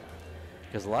 good bump.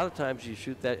 Because a lot of times you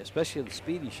shoot that, especially in the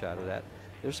speedy shot of that,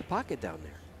 there's a pocket down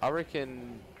there. I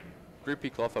reckon grippy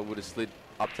cloth I would have slid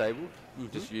up table,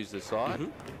 just use the side.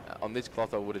 On this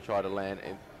cloth I would have tried to land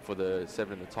in for the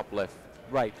 7 in the top left.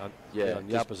 Right, on, Yeah, on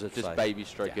the just, opposite just side. baby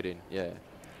stroke it in. Yeah.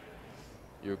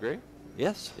 You agree?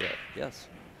 Yes. Yeah. Yes.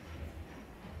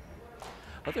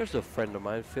 Oh, there's a friend of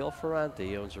mine, Phil Ferrante.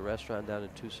 He owns a restaurant down in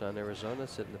Tucson, Arizona,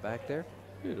 sitting in the back there.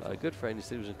 Beautiful. A good friend. He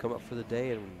said he was going to come up for the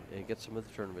day and get some of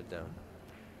the tournament down.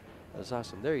 That's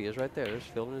awesome. There he is right there. There's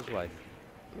Phil and his wife.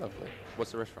 Lovely.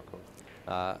 What's the restaurant called?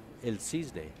 El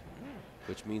Cisne,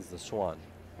 which means the swan.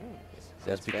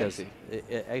 That's because fancy.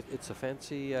 it's a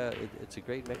fancy, it's a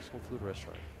great Mexican food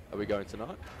restaurant. Are we going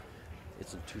tonight?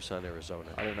 It's in Tucson, Arizona.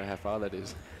 I don't know how far that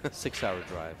is. 6-hour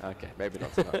drive. Okay, maybe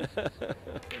not tonight.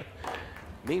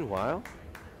 Meanwhile,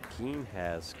 Kien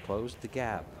has closed the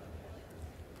gap,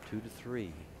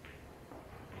 2-3,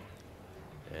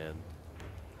 and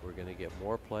we're going to get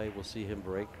more play. We'll see him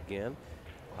break again.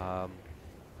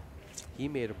 He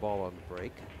made a ball on the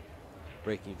break,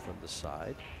 breaking from the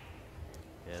side,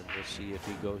 and we'll see if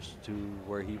he goes to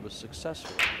where he was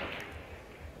successful,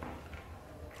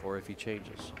 or if he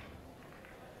changes.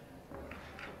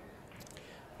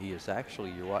 He is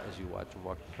actually, as you watch him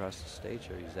walk across the stage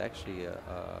here, he's actually a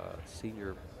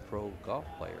senior pro golf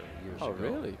player years ago. Oh,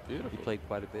 really? Beautiful. He played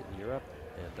quite a bit in Europe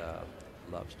and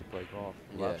loves to play golf.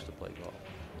 Loves to play golf.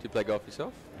 Do you play golf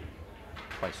yourself?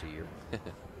 Twice a year.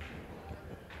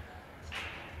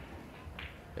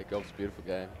 Yeah, golf's a beautiful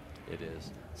game. It is.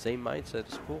 Same mindset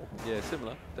as pool. Yeah,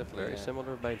 similar. Definitely. Very yeah.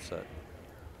 similar mindset.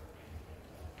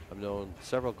 I've known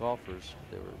several golfers.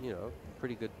 They were, you know,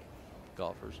 pretty good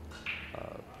golfers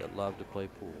that love to play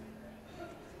pool.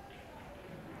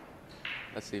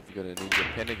 Let's see if you got a ninja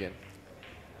pen again.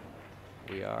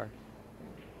 We are.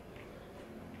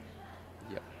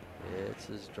 Yep. It's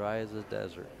as dry as a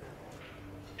desert.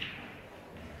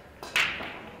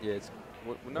 Yeah, it's.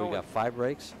 We got 5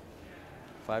 breaks,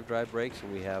 5 dry breaks,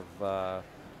 and we have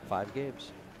 5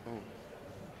 games.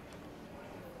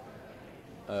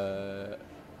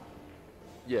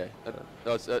 Yeah.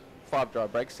 No, it's 5 dry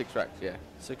breaks, 6 racks. Yeah.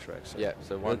 6 racks. Yeah.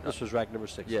 So one. This was rack number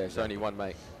 6. Yeah. It's only one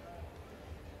mate.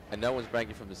 And no one's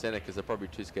banking from the center because they're probably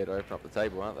too scared to open up the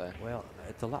table, aren't they? Well,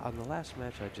 on the last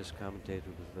match I just commentated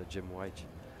with Jim White,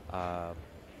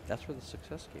 that's where the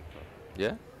success came from.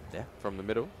 Yeah. Yeah. From the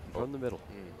middle. From the middle.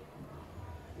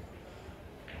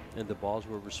 And the balls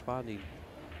were responding,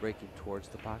 breaking towards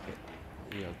the pocket,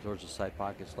 you know, towards the side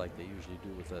pockets like they usually do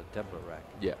with a temperate rack.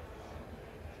 Yeah.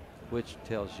 Which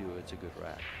tells you it's a good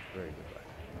rack, very good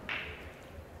rack.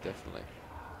 Definitely.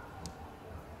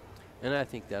 And I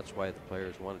think that's why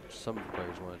some of the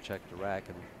players want to check the rack,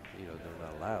 and you know they're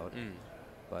not allowed.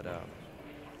 But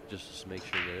just to make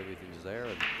sure that everything's there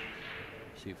and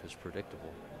see if it's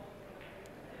predictable.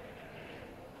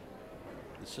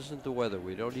 This isn't the weather.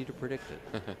 We don't need to predict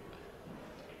it.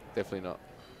 Definitely not.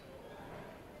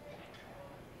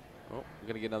 Oh, we're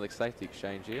going to get another safety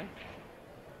exchange here.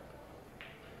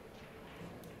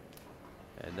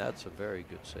 And that's a very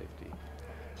good safety.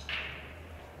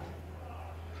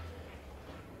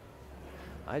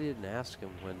 I didn't ask him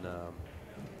when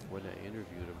I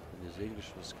interviewed him, and his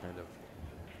English was kind of,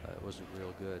 it wasn't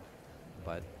real good.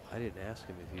 But I didn't ask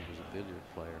him if he was a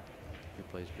billiard player. He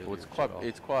plays billiards. Well,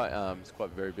 it's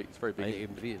quite very big. It's very big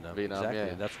in Vietnam. Vietnam, exactly. yeah.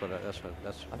 And that's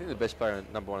I think the best player,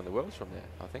 #1 in the world, is from there.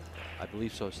 I think. I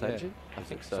believe so. Sanjin? I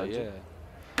think so. Sanjin?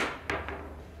 Yeah.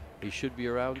 He should be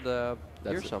around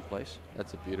here someplace.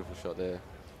 That's a beautiful shot there.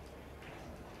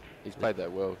 He's played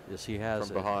that well. Yes, he has.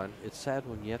 From behind. It's sad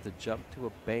when you have to jump to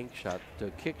a bank shot, to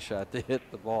a kick shot to hit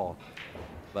the ball.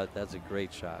 But that's a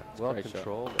great shot. Well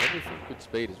controlled, everything. Good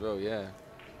speed as well, yeah.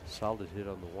 Solid hit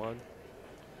on the 1.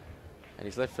 And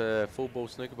he's left a full ball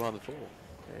snooker behind the 4.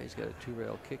 Yeah, he's got a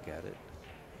 2-rail kick at it.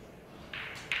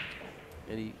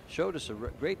 And he showed us a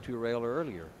great 2-railer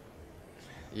earlier.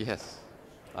 Yes.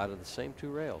 Out of the same 2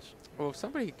 rails. Well, if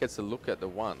somebody gets a look at the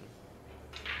 1,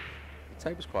 the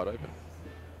table's quite open.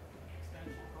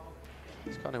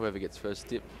 It's kind of whoever gets first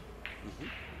dip.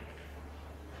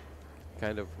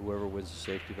 Kind of whoever wins the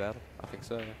safety battle. I think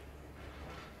so. If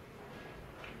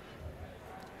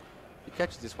he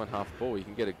catches this one half ball, you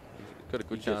can get got a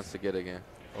good chance to get again.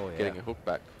 Oh yeah. Getting a hook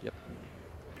back. Yep.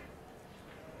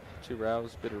 2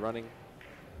 rails, bit of running.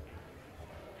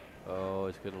 Oh,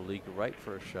 it's going to leak right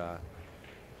for a shot.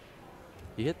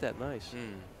 He hit that nice.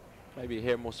 Maybe a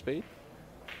hair more speed.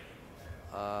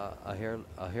 A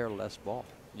hair less ball.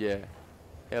 Yeah,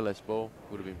 hair less ball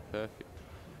would have been perfect.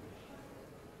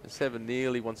 The 7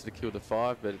 nearly wants to kill the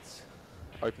 5, but it's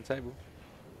open table.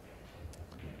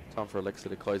 Time for Alexa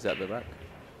to close out the rack.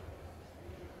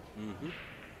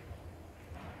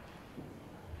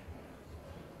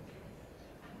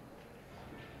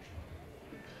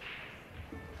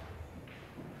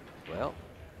 Well,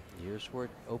 here's where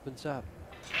it opens up.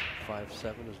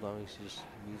 5-7, as long as he just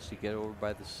needs to get over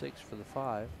by the 6 for the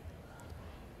 5.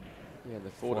 Yeah, and the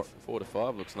 4 to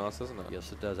 5 looks nice, doesn't it?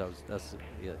 Yes, it does.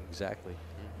 Yeah, exactly.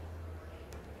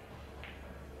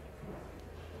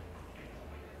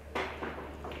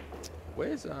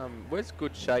 Where's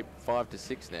good shape 5 to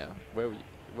 6 now? Where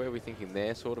are we thinking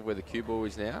there? Sort of where the cue ball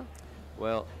is now.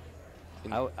 Well,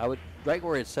 I would right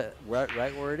where it's set,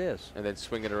 right where it is. And then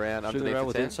swing it around. Swing it around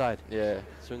with 10? inside. Yeah.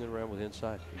 Swing it around with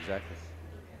inside. Exactly.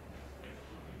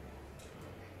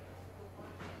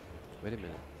 Wait a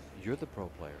minute. You're the pro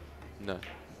player. No.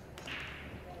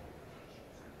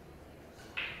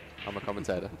 I'm a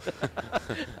commentator.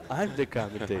 I'm the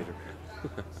commentator.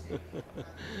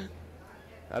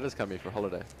 I just come here for a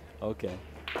holiday. Okay.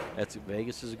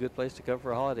 Vegas is a good place to come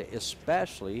for a holiday,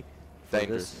 especially for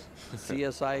Dangerous. this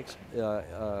CSI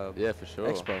Yeah, for sure.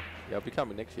 Expo. Yeah, I'll be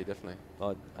coming next year, definitely.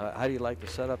 How do you like the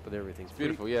setup and everything? It's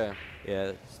beautiful, yeah.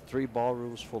 Yeah, it's 3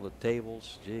 ballrooms full of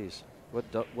tables. Jeez.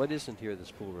 What isn't here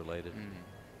that's pool related?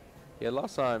 Yeah,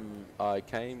 last time I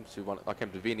came to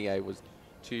Vinier was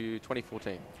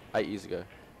 2014, 8 years ago.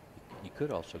 You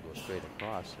could also go straight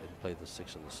across and play the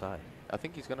 6 on the side. I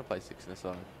think he's going to play 6 on the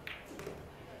side.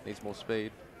 Needs more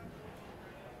speed.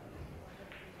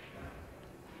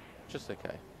 Just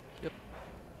okay. Yep.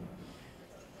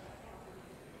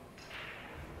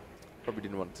 Probably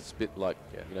didn't want it to spit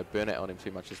burn out on him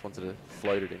too much. Just wanted to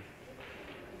float it in.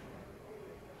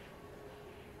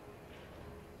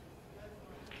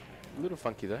 A little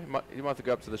funky though. You might have to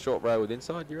go up to the short rail with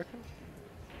inside, you reckon?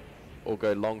 Or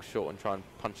go long short and try and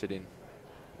punch it in.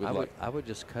 I would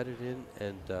just cut it in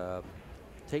and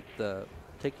take the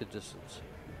distance.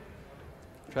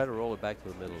 Try to roll it back to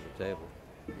the middle of the table.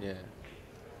 Yeah.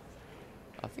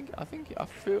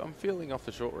 I'm feeling off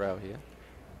the short rail here.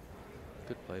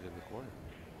 Good plate in the corner.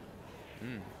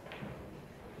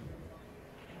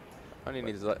 Only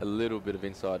needs a little bit of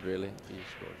inside, really. He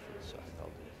scored for the side.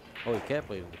 Oh, he can't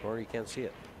play it in the corner. You can't see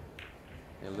it.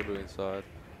 Yeah, a little inside.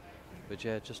 But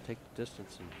yeah, just take the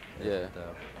distance and yeah.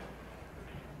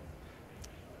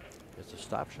 It's a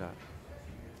stop shot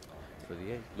for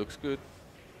the 8. Looks good.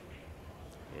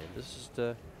 And this is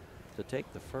to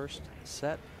take the first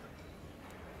set.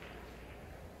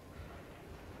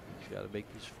 He's got to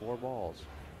make these 4 balls.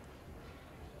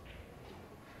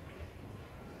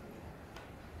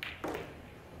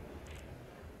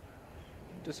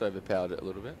 Just overpowered it a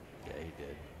little bit. Yeah, he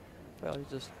did. Well, he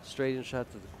just straight in shot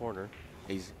to the corner.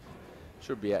 He's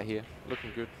should be out here,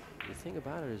 looking good. The thing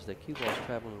about it is that cue ball's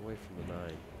traveling away from the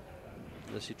 9,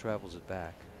 unless he travels it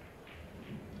back.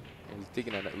 And he's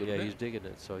digging at it a little bit. Yeah, he's digging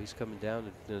it, so he's coming down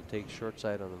and going to take short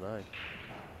side on the 9.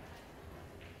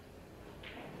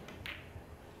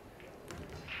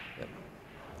 Yep.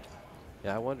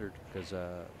 Yeah, I wondered because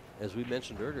as we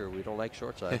mentioned earlier, we don't like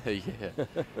short side. Yeah.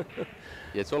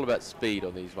 Yeah, it's all about speed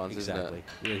on these ones, isn't it? Exactly.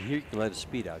 Yeah, here you can let it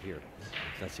speed out here.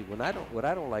 Now see, what I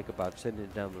don't like about sending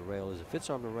it down the rail is if it's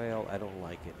on the rail, I don't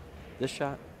like it. This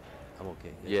shot, I'm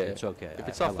okay. Yeah, it's okay. If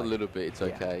it's I off like a little bit, it's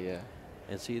okay. Yeah.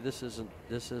 And see, this isn't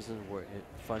where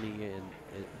funny, and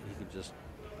he can just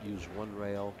use one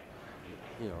rail,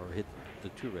 or hit the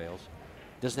 2 rails.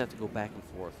 Doesn't have to go back and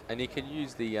forth. And he can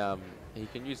use the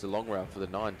long rail for the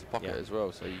 9 to pocket as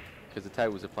well. So because the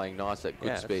tables are playing nice at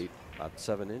good speed. About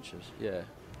 7 inches. Yeah.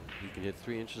 You can hit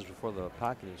 3 inches before the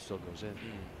pocket and it still goes in.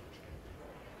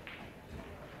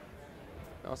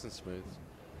 Nice and smooth.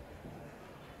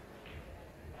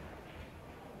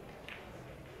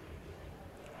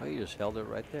 Oh, you just held it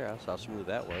right there. That's how smooth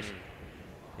that was.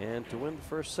 And to win the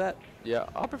first set. Yeah,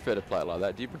 I prefer to play it like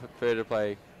that. Do you prefer to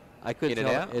play I couldn't in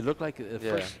tell. and out? It looked like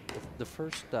the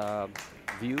first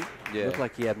view looked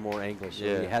like he had more angles.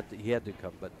 So he had to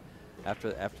come. But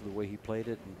after the way he played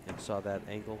it and saw that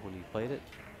angle when he played it,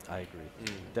 I agree.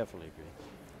 Definitely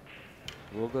agree.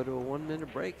 We'll go to a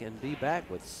 1-minute break and be back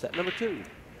with set number 2.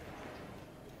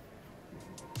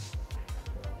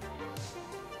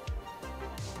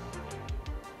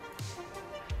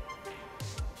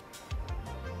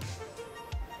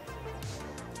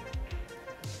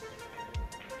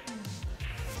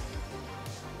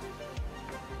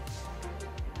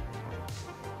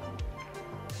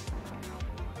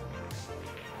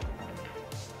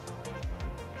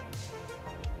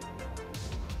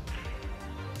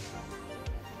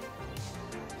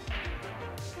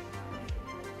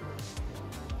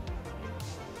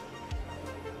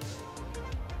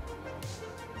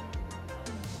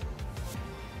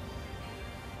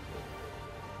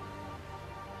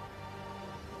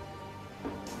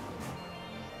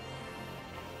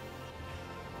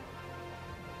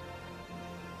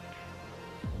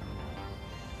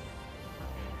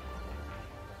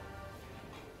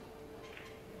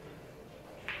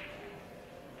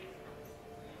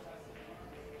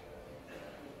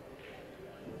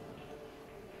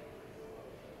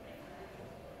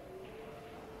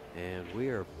 And we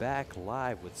are back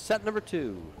live with set number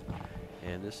 2.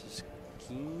 And this is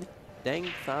Kien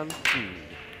Thanh.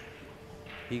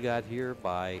 He got here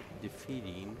by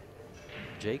defeating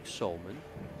Jake Solman.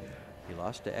 He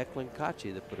lost to Eklund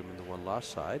Kachi that put him in the 1-loss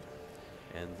side.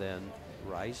 And then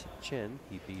Rise Chen,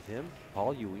 he beat him.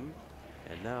 Paul Ewing.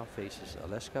 And now faces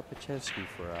Aleska Pecelj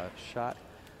for a shot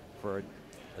for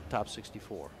a top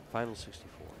 64, final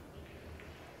 64.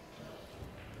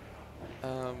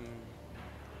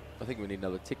 I think we need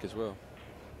another tick as well.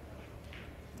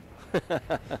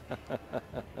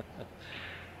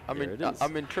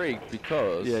 I'm intrigued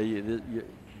because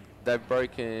they've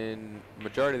broken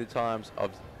majority of the times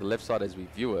of the left side as we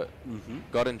view it,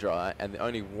 gotten dry, and the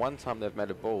only one time they've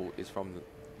made a ball is from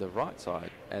the right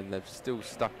side, and they've still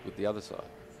stuck with the other side.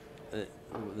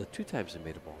 The 2 times they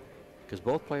made a ball, because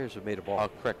both players have made a ball. Oh,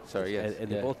 correct. Sorry, yes.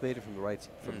 And they both made it from the right,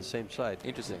 from the same side.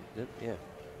 Interesting. Yeah.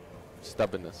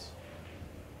 Stubbornness.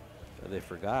 They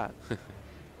forgot.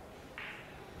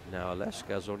 Now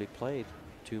Aleska's only played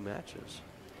 2 matches.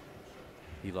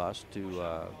 He lost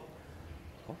to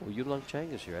Yulong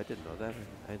Chang is here. I didn't know that.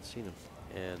 I hadn't seen him.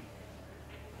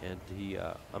 And he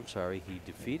I'm sorry, he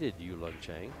defeated Yulong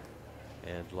Chang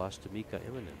and lost to Mika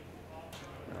Immonen.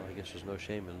 Well, I guess there's no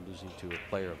shame in losing to a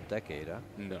player of a decade, huh?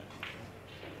 No.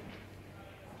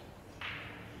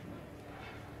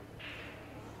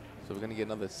 So we're going to get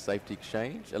another safety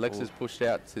exchange. Alexa's pushed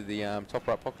out to the top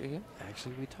right pocket here.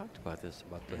 Actually, we talked about this,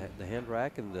 about the hand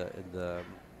rack and the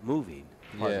moving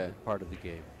part of the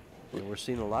game. And we're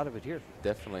seeing a lot of it here.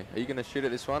 Definitely. Are you going to shoot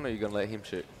at this one, or are you going to let him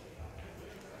shoot?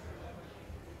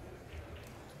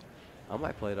 I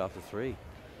might play it off the 3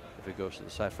 if it goes to the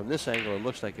side. From this angle, it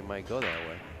looks like it might go that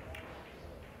way.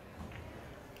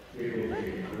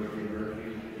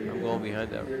 I'm going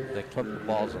behind that clump of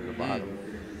balls on the bottom.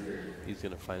 He's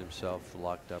going to find himself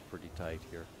locked up pretty tight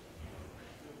here.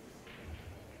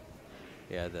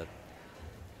 Yeah,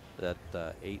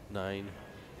 that 8, 9,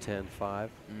 10, 5.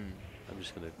 I'm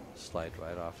just going to slide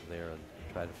right off of there and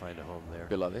try to find a home there.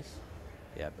 Below this?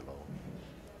 Yeah, below.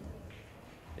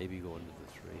 Maybe go into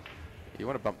the 3. You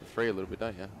want to bump the 3 a little bit,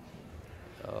 don't you?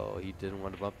 Oh, he didn't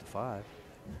want to bump the 5.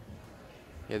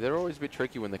 Yeah, they're always a bit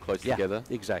tricky when they're close together.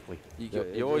 Exactly.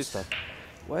 You always...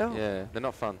 Well, yeah, they're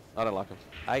not fun. I don't like them.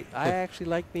 I actually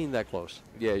like being that close.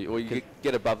 Yeah, or you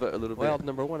get above it a little bit. Well,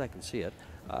 number 1, I can see it.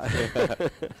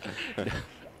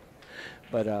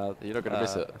 But you're not going to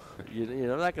miss it.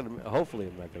 I'm not going to. Hopefully,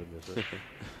 I'm not going to miss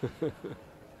it.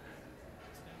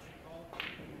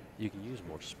 You can use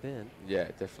more spin. Yeah,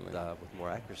 definitely. With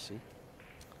more accuracy.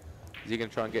 Is he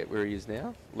going to try and get where he is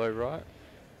now? Low right?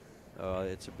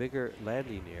 It's a bigger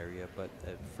landing area, but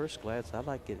at first glance, I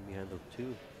like getting behind the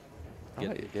 2. I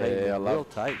love real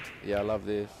tight. Yeah, I love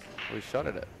this. Well, he shot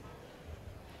at it.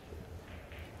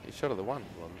 He shot at the 1.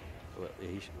 Well,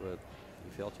 he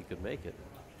felt he could make it.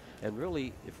 And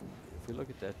really, if we look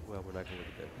at that, well, we're not going to look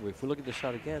at that. If we look at the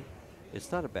shot again,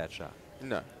 it's not a bad shot.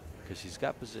 No. Because he's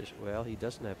got position. Well, he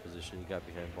doesn't have position. He got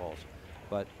behind balls.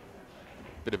 But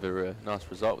bit of a nice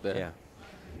result there. Yeah.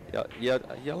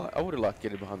 I would have liked to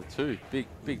get him behind the 2.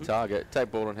 Big target.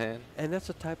 Take ball in hand. And that's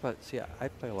the type of, see, I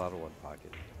play a lot of 1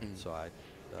 pocket. So I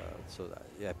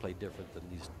play different than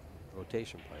these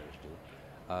rotation players do.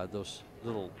 Those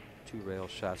little 2-rail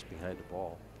shots behind the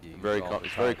ball. It's very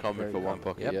common for 1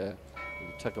 pocket. Yeah.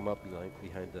 You tuck them up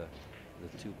behind the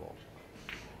 2 ball.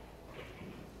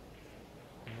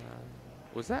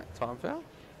 Was that time foul?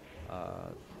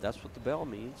 That's what the bell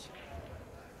means.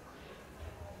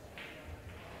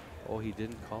 Oh, he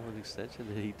didn't call an extension.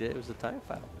 He did. It was a time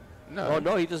foul. No. Oh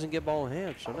no, he doesn't get ball in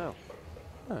hand. So no.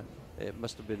 It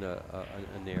must have been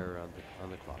an error on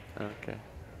the clock. Okay.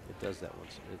 It does that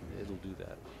once. It'll do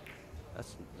that.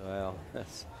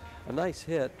 That's a nice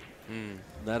hit.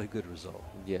 Not a good result.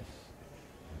 Yes.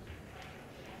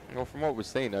 Well, from what we've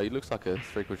seen, though, he looks like a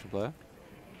three-cushion player.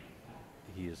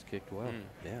 He has kicked well.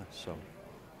 Yeah. So,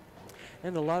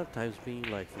 and a lot of times, being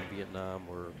like from Vietnam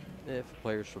or if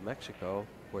players from Mexico,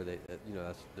 where they,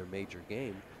 that's their major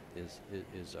game is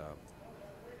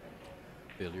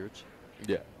billiards.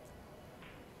 Yeah.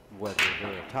 Whether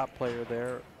they're a top player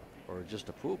there or just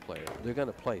a pool player, they're going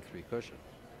to play three cushion.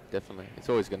 Definitely. It's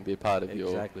always going to be a part of your...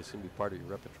 Exactly. It's going to be part of your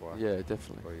repertoire. Yeah,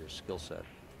 definitely. Or your skill set.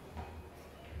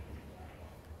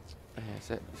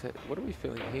 What are we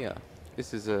feeling here?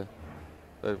 This is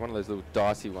one of those little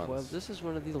dicey ones. Well, this is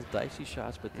one of the little dicey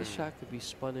shots, but this shot could be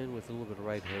spun in with a little bit of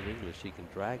right-hand English. He can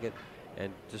drag it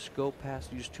and just go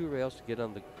past, use two rails to get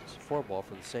on the four ball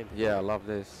for the same corner. Yeah, I love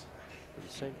this. For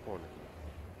the same corner.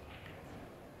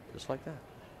 Just like that.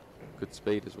 Good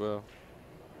speed as well.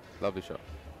 Lovely shot.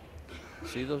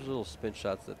 See those little spin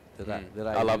shots that I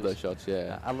I love use? those shots,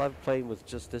 yeah. I love playing with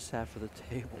just this half of the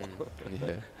table.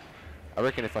 Yeah. I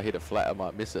reckon if I hit it flat, I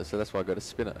might miss it, so that's why I got a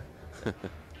spinner.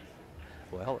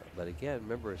 Well, but again,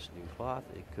 remember it's new cloth.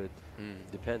 It could,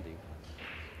 depending.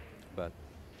 But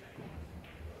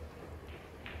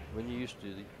when you're used to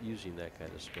using that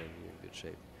kind of spin, you're in good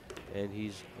shape. And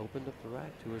he's opened up the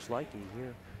rack to his liking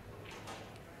here.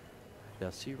 Now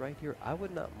see right here, I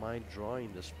would not mind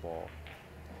drawing this ball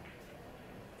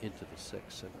into the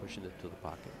six and pushing it to the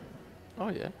pocket. Oh,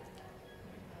 yeah.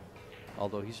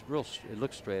 Although he's it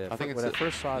looks straight. When I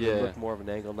first saw it, it looked more of an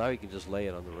angle. Now he can just lay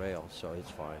it on the rail, so it's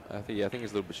fine. I think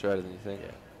it's a little bit straighter than you think.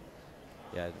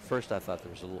 Yeah. At first I thought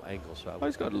there was a little angle, so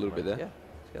he's got a little bit there. Yeah,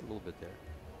 he's got a little bit there.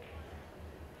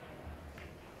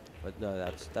 But no,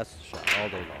 that's the shot all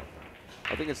day long.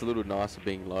 I think it's a little nicer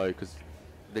being low because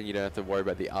then you don't have to worry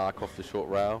about the arc off the short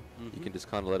rail. You can just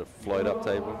kind of let it float up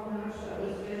table.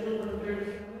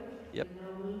 Yep.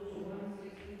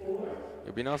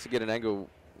 It'd be nice to get an angle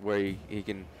where he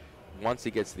can, once he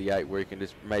gets to the 8, where he can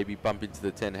just maybe bump into the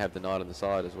 10 and have the 9 on the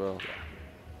side as well.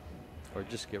 Yeah. Or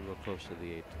just get real close to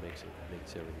the 8 to makes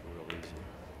everything real easy.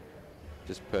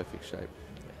 Just perfect shape.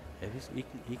 Yeah. And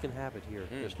he can have it here.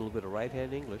 Just a little bit of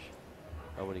right-hand English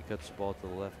when he cuts the ball to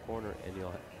the left corner, and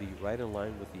he'll be right in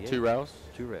line with the 8. 2 rails?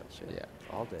 2 rails, yeah.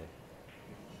 All day.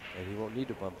 And he won't need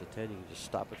to bump the 10. He can just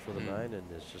stop it for the 9, and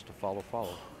it's just a follow.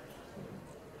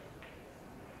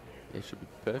 It should be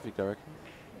perfect, I reckon.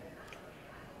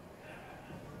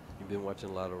 You've been watching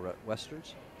a lot of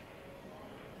westerns?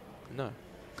 No.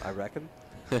 I reckon.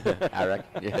 I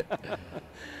reckon, yeah.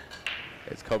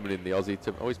 It's common in the Aussie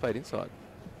to always play it inside.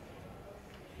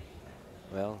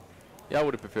 Well, yeah, I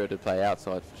would have preferred to play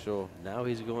outside for sure. Now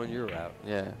he's going your route.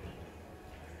 Yeah.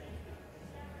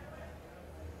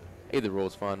 Either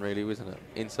rule's fine, really, isn't it?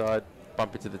 Inside,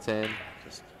 bump it to the 10.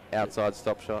 Just outside,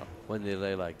 stop shot. When they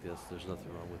lay like this, there's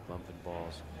nothing wrong with bumping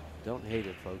balls. Don't hate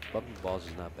it, folks. Bumping balls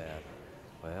is not bad.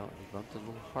 Well, he bumped a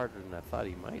little harder than I thought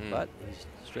he might, but he's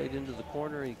straight into the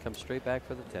corner, and he comes straight back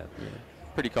for the 10. Yeah.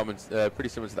 Pretty common, pretty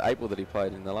similar to the 8 ball that he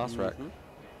played in the last rack.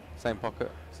 Same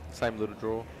pocket, same little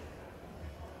draw.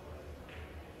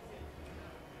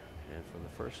 And for the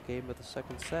first game of the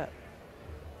second set,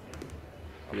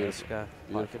 Beautiful. Alaska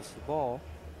pockets the ball,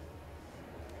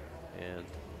 and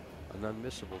an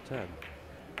unmissable 10.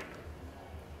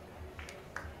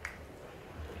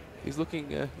 He's looking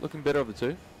better of the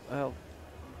two. Well,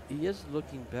 he is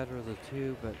looking better of the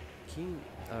two, but Kien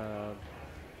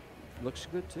looks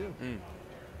good too.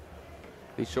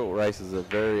 These short races are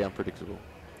very unpredictable,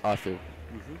 I feel.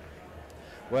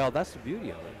 Well, that's the beauty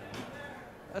of it.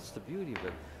 That's the beauty of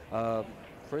it.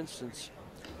 For instance,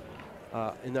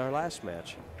 in our last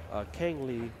match, Kang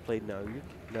Lee played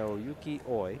Naoyuki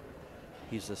Oi.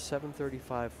 He's a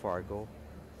 735 Fargo.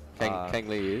 Kang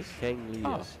Lee is? Kang Lee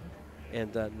is.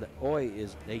 And Oi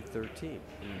is 813.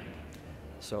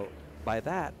 So by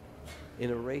that,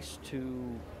 in a race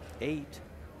to 8,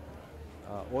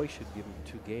 Oi should give him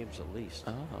 2 games at least.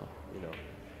 You know,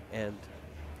 and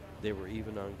they were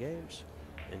even on games,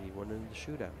 and he won in the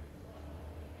shootout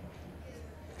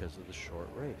because of the short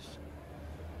race.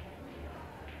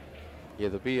 Yeah,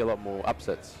 there'll be a lot more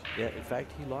upsets. Yeah, in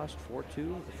fact, he lost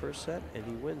 4-2 the first set, and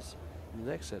he wins the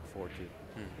next set 4-2.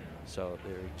 So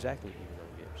they're exactly even on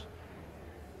games.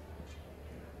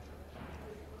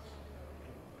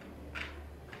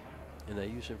 And I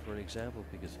use him for an example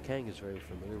because Kang is very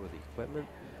familiar with the equipment.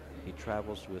 He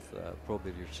travels with Pro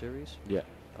Billiard Series. Yeah.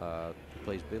 He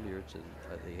plays billiards, and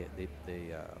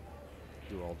they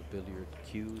do all the billiard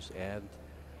cues and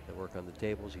They work on the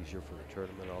tables. He's here for the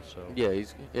tournament also. Yeah,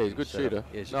 he's a good shooter.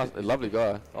 Yeah, he's Nice, good. a lovely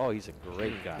guy. Oh, he's a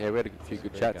great guy. Yeah, we had a few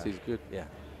good chats. He's good. Yeah.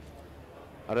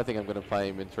 I don't think I'm going to play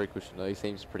him in 3-cushion though. He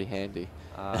seems pretty handy.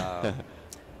 Well,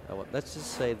 let's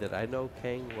just say that I know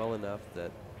Kang well enough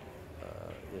that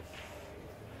if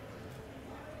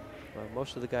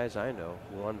most of the guys I know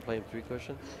who want to play him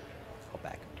 3-cushion, I'll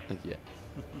back him. Yeah.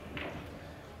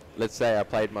 Let's say I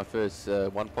played my first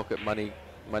one pocket money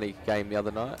game the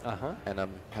other night, and I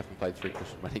haven't played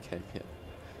 3-cushion money game yet.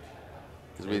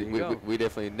 Because we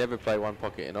definitely never play one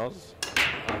pocket in Oz.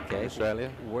 Okay.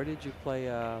 Australia. Where did you play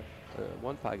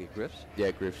one pocket, Griff's?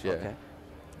 Yeah, Griff's. Yeah. Okay.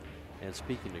 And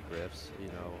speaking of Griff's, you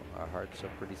know, our hearts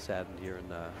are pretty saddened here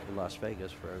in Las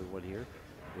Vegas for everyone here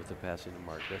with the passing of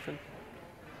Mark Griffin.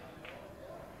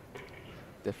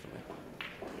 Definitely.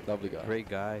 Lovely guy. Great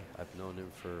guy. I've known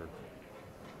him for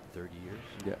 30 years.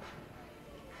 Yeah.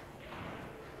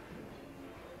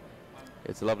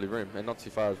 It's a lovely room, and not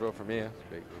too far as well from here. It's a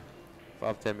great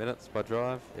room. 5-10 minutes by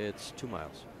drive. It's 2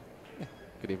 miles. Yeah.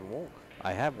 Could even walk.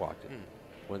 I have walked it.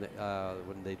 When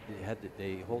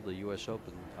they hold the U.S.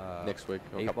 Open next week,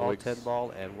 or a 8 couple ball, weeks. 10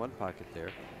 ball, and one pocket there,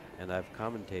 and I've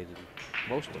commentated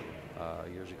most of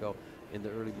them years ago in the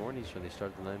early mornings when they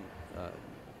started the line.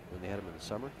 When they had them in the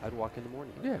summer, I'd walk in the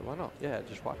morning. Yeah, why not? Yeah, I'd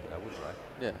just walk it. I wouldn't drive.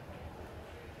 Yeah.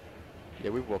 Yeah,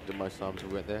 we've walked it most times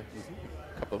we went there.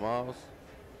 A couple of miles.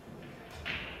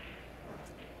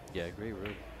 Yeah, great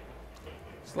room.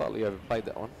 Slightly overplayed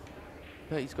that one.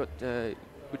 But he's got.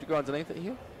 Would you go underneath it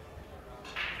here?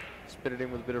 Spit it in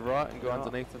with a bit of right and go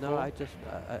underneath the No, ball? I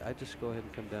just go ahead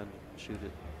and come down and shoot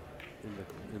it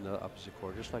in the opposite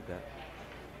court, just like that.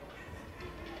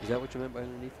 Is that what you meant by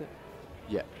underneath it?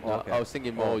 Yeah. Oh, No, okay. I was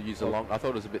thinking more use a long. I thought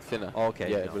it was a bit thinner. Oh, okay.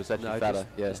 Yeah, no. but it's actually No, fatter.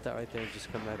 Just that right there, just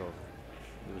come right over.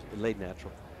 It laid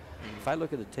natural. If I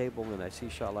look at the table and I see a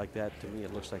shot like that, to me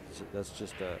it looks like that's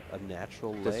just a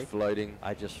natural lay. Just floating.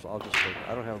 I'll just float.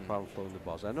 I don't have a problem floating the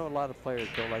balls. I know a lot of players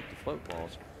don't like to float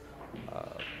balls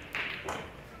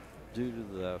due to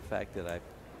the fact that I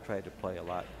try to play a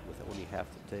lot with only half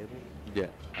the table. Yeah.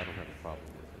 I don't have a problem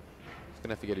with it. He's going to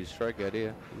have to get his stroke out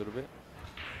here a little bit.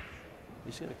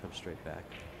 He's going to come straight back,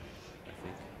 I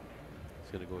think.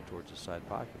 He's going to go towards the side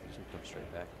pocket. He's going to come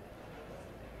straight back.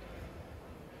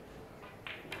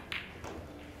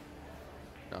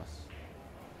 Nice.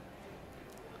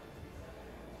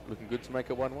 Looking good to make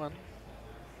a 1-1.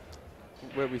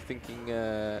 Where are we thinking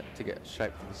to get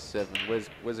shape for the 7?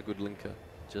 Where's a good linker?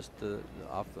 Just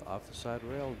off the side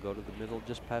rail, go to the middle,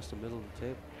 just past the middle of the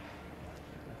table.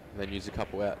 And then use a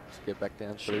couple out to get back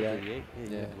down to Sure, the for 8. the 8. Yeah,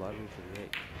 you have a lot of room for the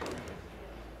 8.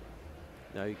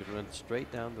 Now you can run straight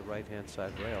down the right-hand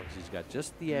side rail because he's got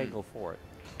just the angle for it.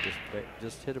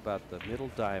 Just hit about the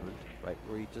middle diamond, right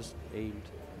where he just aimed,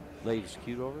 laid his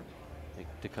cue over, and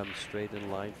to come straight in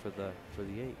line for the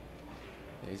 8.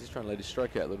 Yeah, he's just trying to let his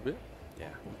stroke out a little bit. Yeah,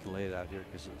 we can lay it out here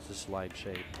because it's this line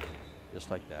shape,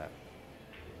 just like that.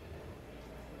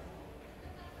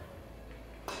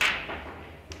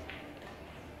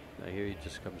 Now here he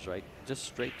just comes just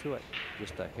straight to it,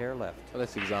 just a hair left. Well,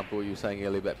 that's the example you were saying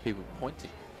earlier about people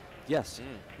pointing. Yes.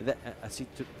 That, I see.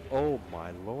 Oh my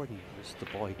Lord, he missed the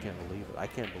ball. He can't believe it. I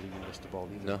can't believe he missed the ball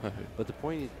either. No. But the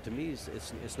point to me is,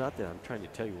 it's not that I'm trying to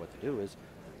tell you what to do. Is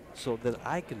so that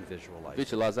I can visualize.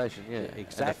 Visualization, yeah.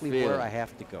 Exactly where I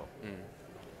have to go.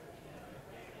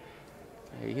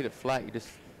 Yeah, he hit it flat. You just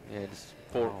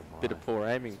bit of poor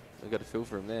aiming. I got a feel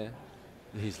for him there.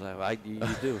 He's like, you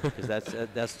do, because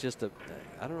that's just I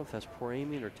don't know if that's poor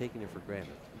aiming or taking it for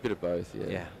granted. A bit of both, yeah.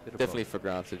 Yeah, bit of definitely both. for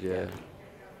granted, yeah.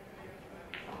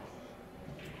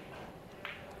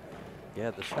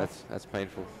 Yeah, the shots. That's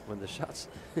painful. When the shots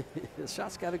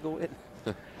got to go in.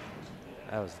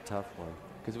 That was a tough one.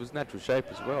 Because it was natural shape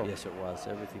as well. Yes, it was.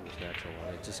 Everything was natural.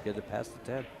 I just get it past the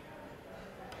 10.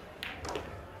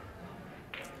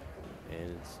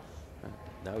 And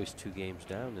now he's 2 games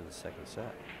down in the second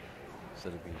set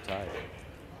instead of being tied.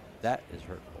 That is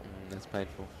hurtful. That's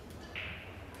painful.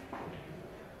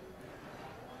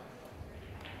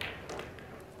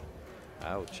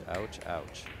 Ouch, ouch,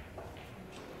 ouch.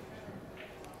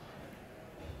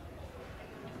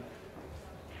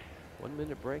 One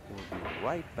minute break and we'll be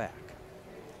right back.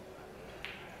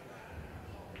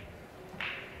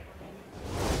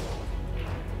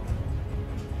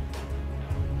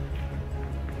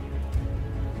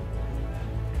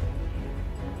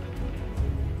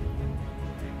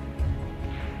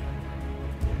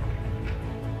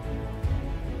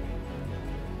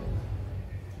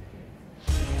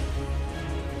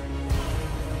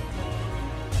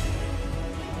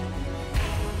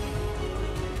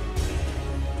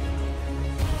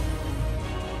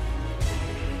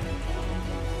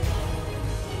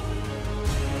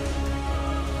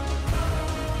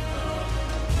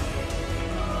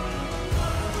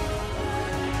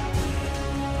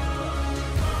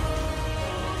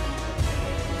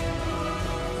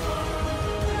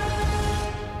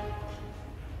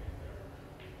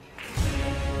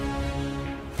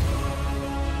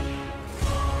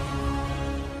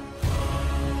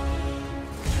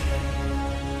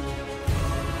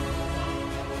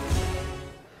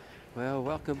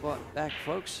 Welcome back,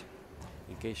 folks.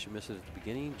 In case you missed it at the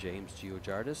beginning, James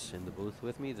Giojardis in the booth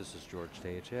with me. This is George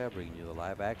Teacha bringing you the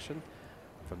live action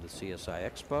from the CSI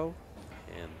Expo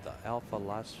and the Alfa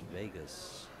Las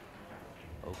Vegas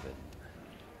Open.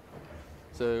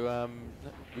 So,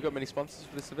 we got many sponsors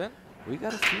for this event? We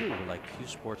got a few, like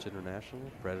CueSports International,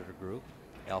 Predator Group,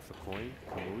 Alpha Coin,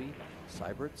 Kamui,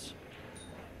 Cyberts,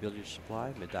 Billiard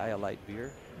Supply, Medalla Light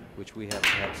Beer, which we haven't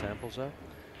had samples of,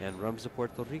 and Rums de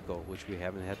Puerto Rico, which we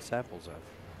haven't had samples of.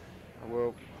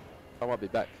 Well, I might be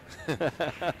back.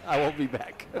 I won't be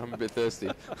back. I'm a bit thirsty.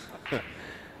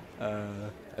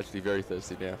 Actually, very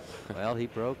thirsty now. Well, he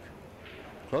broke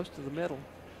close to the middle.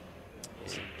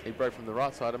 He broke from the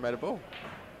right side and made a ball.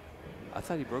 I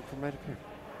thought he broke from right up here.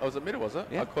 Oh, was it middle, was it?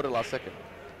 Yeah. I caught it last second.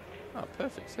 Oh,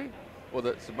 perfect. See? Well,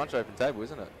 that's a much open table,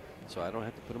 isn't it? So I don't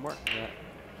have to put a mark on that.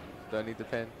 Don't need the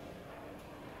pen.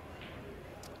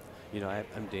 You know,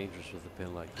 I'm dangerous with a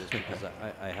pen like this because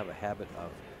I have a habit of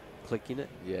clicking it.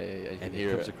 Yeah. You can And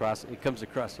hear it comes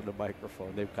across on the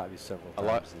microphone. They've caught me several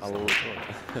times.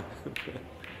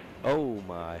 Oh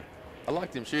my. I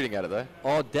liked him shooting at it, though.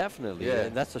 Oh, definitely. Yeah.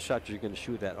 And that's the shot you're going to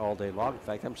shoot at all day long. In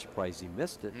fact, I'm surprised he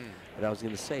missed it. But I was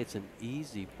going to say it's an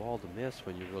easy ball to miss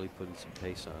when you're really putting some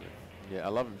pace on it. Yeah, I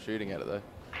love him shooting at it, though.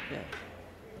 Yeah.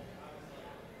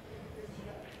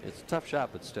 It's a tough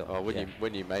shot, but still. Oh,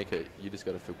 when you make it, you just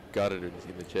got to feel gutted in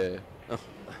the chair.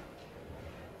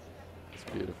 It's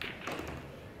beautiful.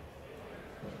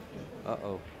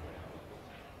 Uh-oh.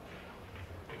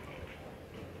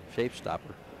 Shape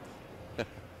stopper.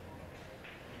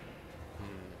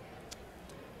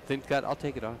 Thin cut, I'll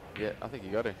take it on. Yeah, I think you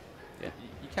got to. Yeah.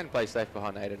 You can play safe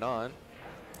behind 8 or 9,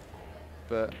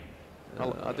 but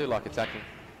I do like attacking.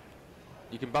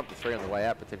 You can bump the 3 on the way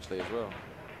out potentially as well.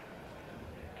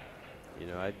 You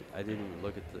know, I didn't even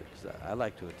look at because I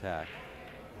like to attack.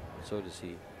 So does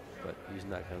he, but he's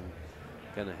not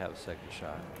gonna have a second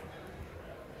shot.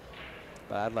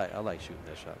 But I like shooting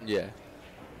that shot. Yeah.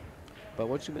 But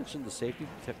once you mentioned the safety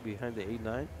behind the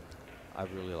 8-9, I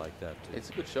really like that too. It's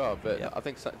a good shot, but Yeah. I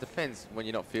think it depends when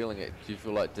you're not feeling it. Do you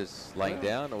feel like just laying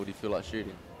down, or do you feel like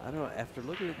shooting? I don't know. After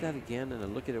looking at that again and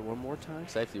then look at it one more time,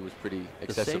 Safety was pretty the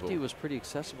accessible. safety was pretty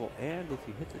accessible, and if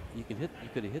you hit it, you could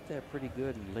have hit that pretty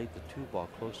good and laid the 2 ball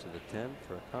close to the 10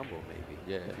 for a combo maybe.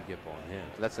 Yeah. If you get ball in hand.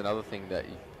 That's another thing that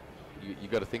you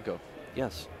got to think of.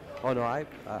 Yes. Oh no, I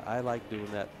like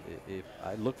doing that. If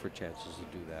I look for chances to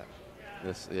do that.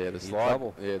 The slide.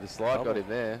 trouble. Yeah, the slide got Trouble. in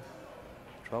there.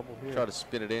 Trouble here. Tried to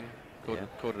spin it in. Caught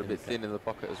it a bit Okay. thin in the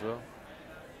pocket as well.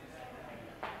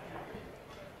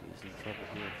 He's in trouble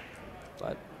here.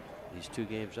 But he's 2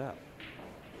 games out.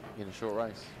 In a short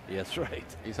race. Yeah, that's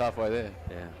right. He's halfway there.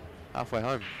 Yeah. Halfway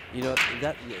home. You know,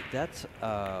 that's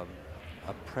a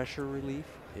pressure relief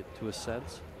to a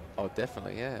sense, Oh,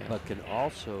 definitely, yeah. but can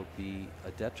also be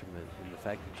a detriment in the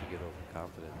fact that you get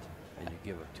overconfident and you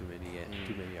give up too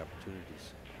many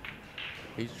opportunities.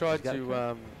 He's tried got it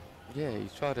to,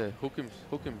 he's tried to hook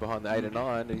him behind the 8 or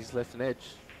 9, and he's left an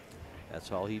edge.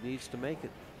 That's all he needs to make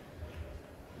it.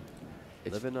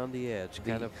 It's Living on the edge,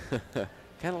 kind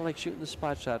of like shooting the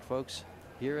spot shot, folks.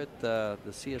 Here at the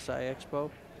CSI Expo,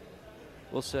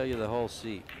 we'll sell you the whole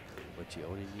seat, but you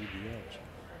only need the edge.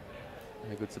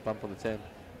 Yeah, good to bump on the 10.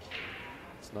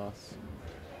 It's nice.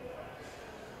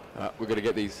 We've got to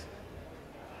get these.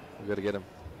 We've got to get them.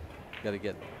 Got to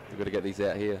get. We've got to get these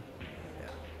out here.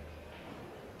 Yeah.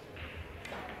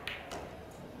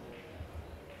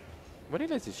 When he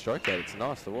lets his stroke out, it's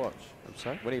nice to watch. I'm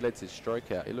sorry. When he lets his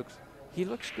stroke out, he looks. He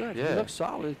looks good. Yeah. He looks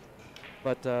solid.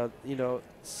 But you know,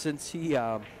 since he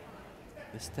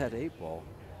missed that 8 ball,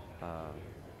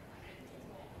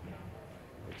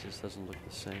 it just doesn't look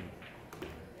the same.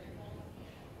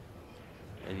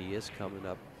 And he is coming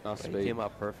up. Nice He speed. came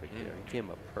up perfect there. He came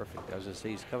up perfect. I was going to say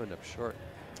he's coming up short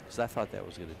because I thought that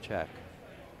was going to check.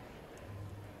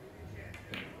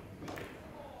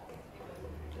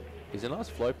 He's a nice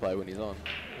flow play when he's on.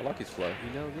 I like his flow.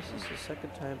 You know, this is the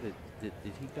second time that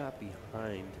he got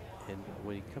behind, and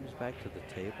when he comes back to the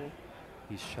table,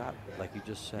 he's shot, like you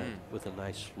just said, with a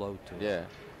nice flow to it. Yeah.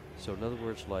 So in other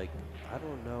words, like, I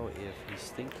don't know if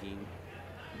he's thinking,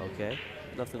 okay,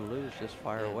 nothing to lose, just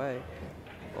fire away,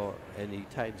 and he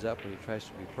tightens up and he tries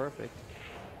to be perfect,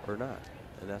 or not.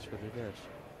 And that's what it is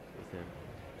with him.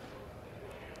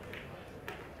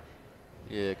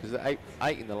 Yeah, because the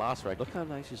eight in the last race. Look how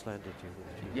nice he's landed here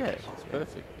with the 2 Yeah, balls. it's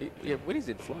perfect. Yeah, when he's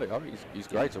in flow, I mean, he's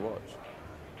great to watch.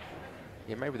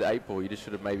 Yeah, maybe the 8 ball, you just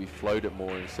should have maybe flowed it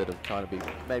more instead of trying to be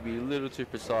maybe a little too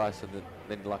precise, and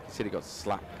then like you said, he got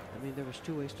slack. I mean, there was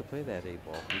 2 ways to play that 8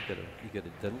 ball. He could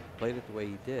have played it the way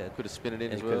he did. Could have spun it in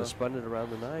and as could well. have spun it around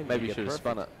the 9. Maybe you should have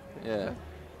spun it. Yeah.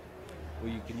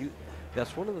 Well, you can use.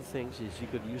 That's one of the things is you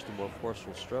could use the more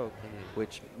forceful stroke,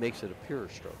 which makes it a purer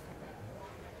stroke.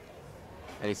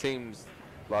 And he seems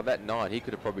like that 9. He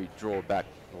could have probably drawn back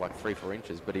like 3-4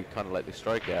 inches, but he kind of let the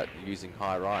stroke out using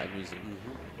high right and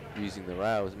using the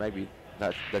rails. Maybe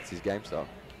that's his game style.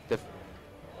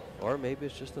 Or maybe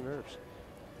it's just the nerves.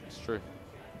 It's true.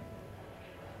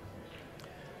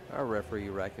 Our referee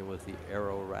racking with the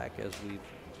arrow rack as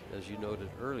you noted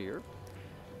earlier,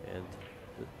 and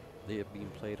they have been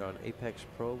played on Apex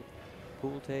Pro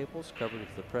pool tables covered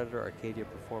with the Predator Arcadia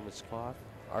Performance cloth,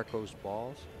 Arcos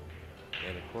balls,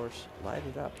 and of course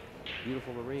lighted up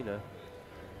beautiful arena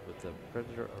with the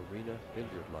Predator Arena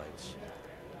billiard lights.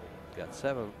 Got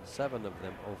seven of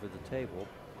them over the table,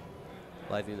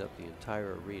 lighting up the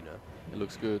entire arena. It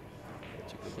looks good.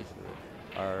 It's a good look at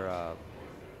it. Our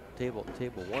table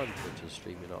 1, which is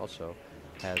streaming, also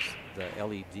has the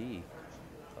LED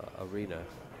arena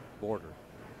border.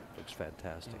 Looks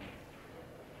fantastic.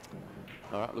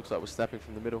 All right, looks like we're snapping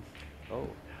from the middle. Oh,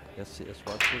 let's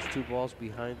watch those 2 balls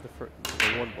behind the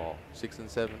 1 ball. 6 and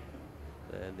 7.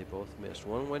 And they both missed.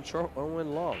 One went short, one went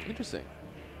long. Interesting.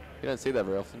 You don't see that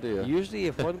very often, do you? Usually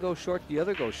if one goes short, the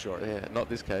other goes short. Yeah, not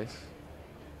this case.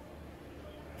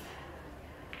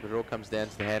 But it all comes down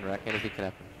to the hand rack. Anything can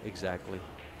happen. Exactly.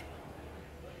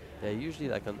 Yeah, usually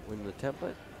like when the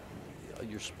template,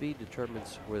 your speed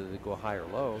determines whether they go high or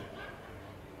low,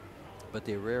 but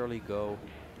they rarely go,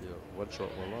 one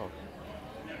short, one long.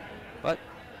 But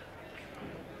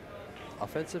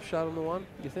offensive shot on the 1,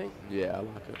 you think? Yeah, I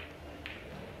like it.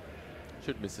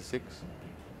 Should miss a 6.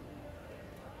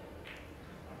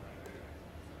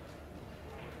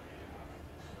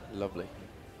 Lovely.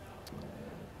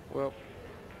 Well,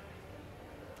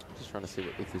 just trying to see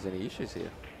if there's any issues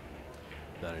here.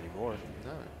 Not anymore.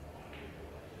 No.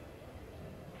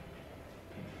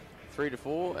 3 to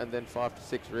 4 and then 5 to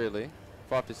 6 really.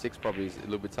 5 to 6 probably is a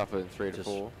little bit tougher than 3 to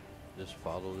 4. Just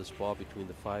follow this ball between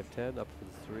the 5-10 up to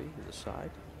the 3 to the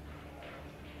side.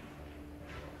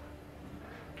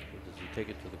 Or does he take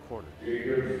it to the corner?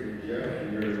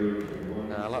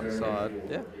 Nah, I like the side.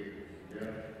 Yeah.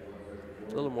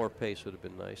 A little more pace would have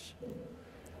been nice.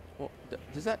 Well,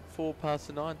 does that fall past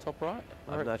the 9 top right?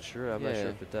 I'm not sure. I'm not sure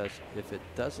if it does. If it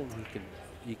doesn't,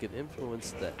 he can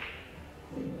influence that.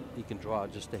 He can draw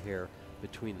just a hair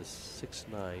between the 6-9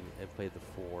 and play the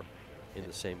 4 in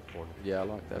the same corner. Yeah, I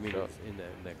like that. I mean, shot. in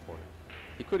that corner.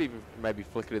 He could even maybe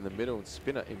flick it in the middle and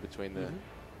spin it in between the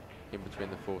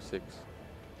 4-6.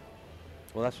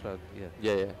 Well, that's what.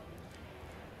 Yeah.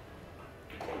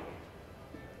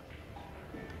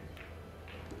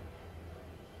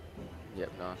 Yep,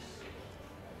 nice.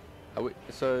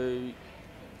 So,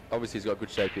 obviously he's got good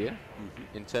shape here.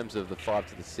 In terms of the 5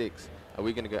 to the 6, are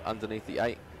we going to go underneath the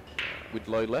 8 with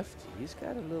low left? He's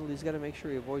got to make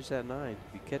sure he avoids that 9. If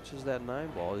he catches that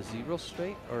 9 ball, is he real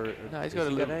straight or no? He's got a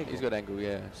little angle. He's got angle,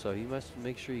 yeah. So he must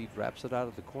make sure he wraps it out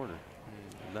of the corner.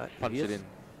 Not punch it in.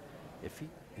 If he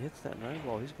hits that 9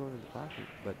 ball, he's going in the pocket.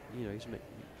 But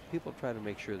people try to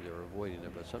make sure they're avoiding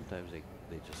it, but sometimes they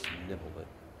just nibble it.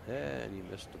 And he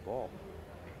missed the ball.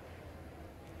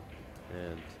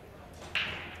 And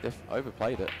they've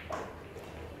overplayed it.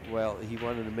 Well, he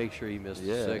wanted to make sure he missed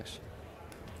the 6,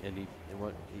 and he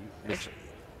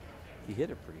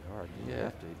hit it pretty hard.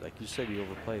 Yeah, like you said, he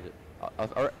overplayed it.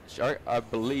 I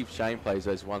believe Shane plays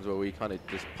those ones where he kind of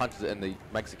just punches it and he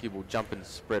makes the cue ball jump and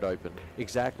spread open.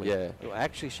 Exactly. Yeah. Well,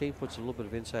 actually, Shane puts a little bit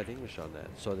of inside English on that,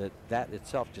 so that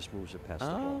itself just moves it past the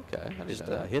ball. Okay. Just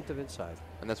a hint of inside.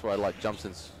 And that's why I like jumps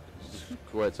and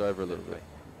squirts over a little bit.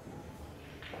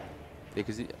 Yeah,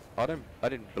 because I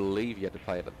didn't believe he had to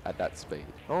play it at that speed.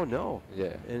 Oh no.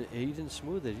 Yeah. And he didn't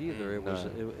smooth it either.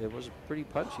 It was pretty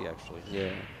punchy actually.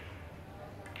 Yeah.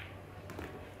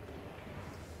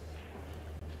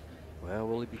 Well,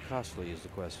 will it be costly is the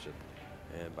question.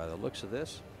 And by the looks of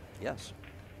this, yes.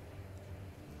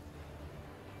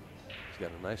 He's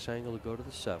got a nice angle to go to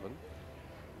the 7.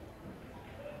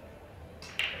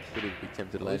 Could he be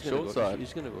tempted to land short side?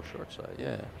 He's going to go short side.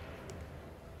 Yeah.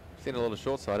 Seen a lot of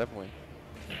short side, haven't we?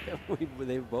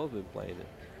 They've both been playing it.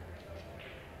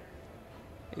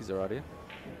 He's all right here.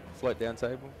 Float down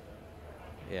table.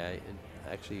 Yeah, and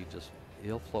actually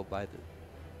he'll float by the.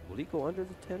 Will he go under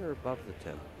the 10 or above the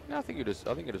 10? No, I think you just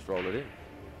roll it in,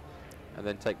 and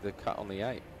then take the cut on the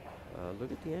 8.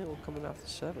 Look at the angle coming off the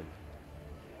 7.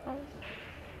 Oh.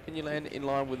 Can you land in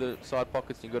line with the side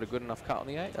pockets and you've got a good enough cut on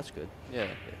the 8? That's good. Yeah.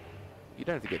 You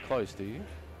don't have to get close, do you?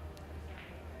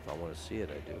 If I want to see it,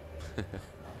 I do.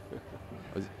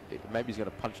 Maybe he's going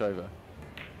to punch over.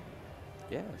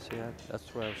 Yeah, see,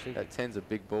 that's what I was thinking. That 10's a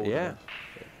big ball. Yeah.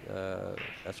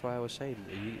 That's why I was saying,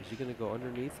 is he going to go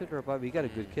underneath it or above? He got a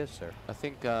good kiss there. I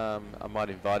think I might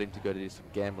invite him to go to do some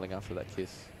gambling after that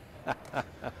kiss.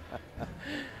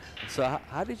 So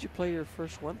how did you play your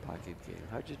first one pocket game?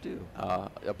 How'd you do? I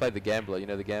played the Gambler. You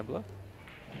know the Gambler?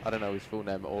 I don't know his full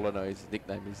name. All I know his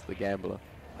nickname is the Gambler.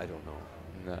 I don't know.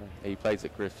 No, he plays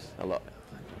at Griff's a lot.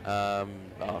 I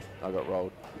got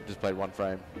rolled. Just played one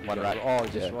frame, one rack. Oh,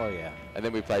 yeah. And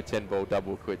then we played 10 ball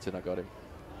double quits and I got him.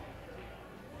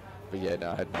 But yeah,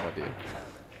 no, I had no idea.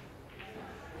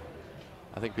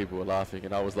 I think people were laughing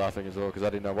and I was laughing as well because I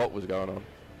didn't know what was going on.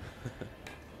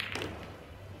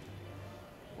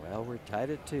 Well, we're tied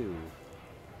at 2.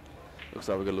 Looks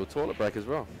like we've got a little toilet break as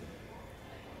well.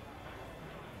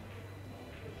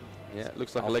 Yeah, it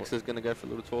looks like Alexa's going to go for a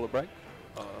little toilet break.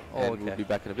 And okay. we'll be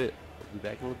back in a bit. We'll be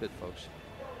back in a little bit, folks.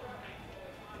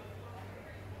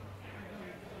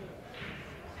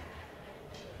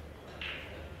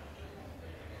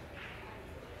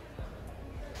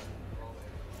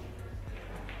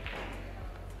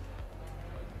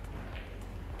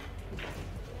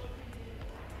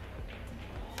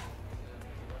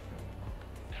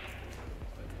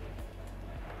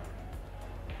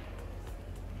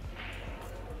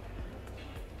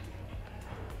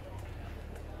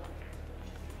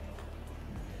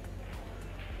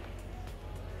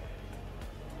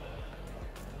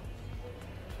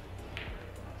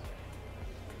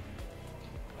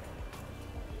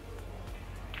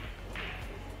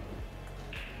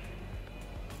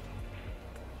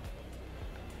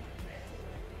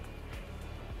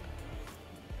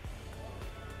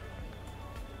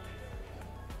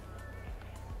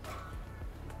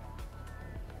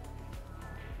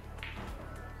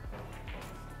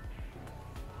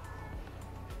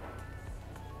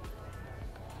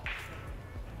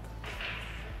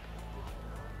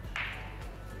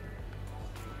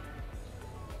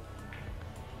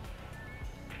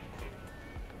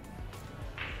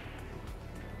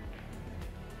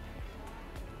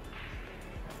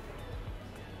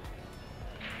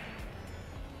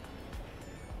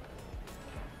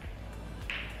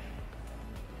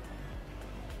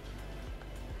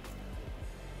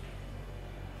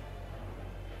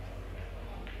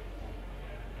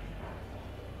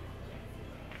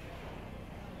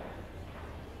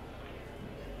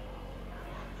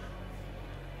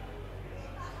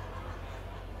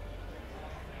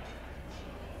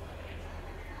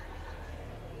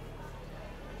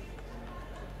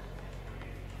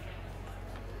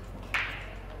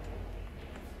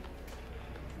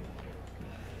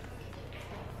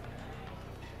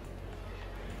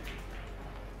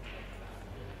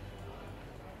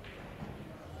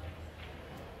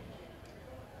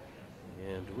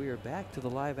 And we are back to the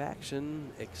live action,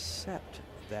 except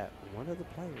that one of the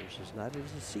players is not in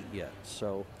the seat yet.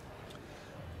 So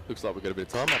Looks like we've got a bit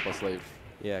of time up our sleeve.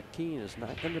 yeah, Kien is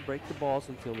not going to break the balls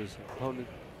until his opponent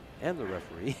and the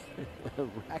referee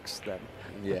racks them.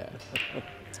 Yeah.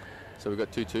 So we've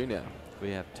got 2-2 now.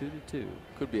 We have 2-2.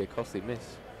 Could be a costly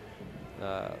miss.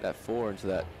 That 4 into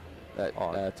that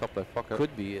top left pocket.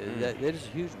 Could be. That is a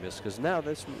huge miss because now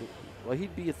that's, well,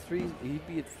 he'd be at 3. He'd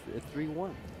be at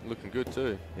 3-1. Looking good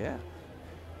too. Yeah.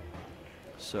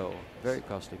 So very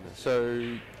costly miss.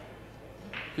 So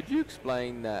could you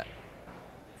explain that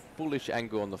foolish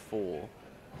angle on the 4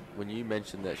 when you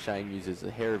mentioned that Shane uses a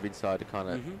hair of inside to kind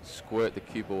of squirt the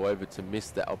cue ball over to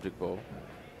miss that object ball?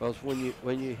 Well, it's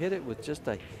when you hit it with just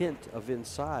a hint of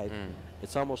inside,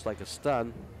 it's almost like a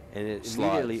stun, and it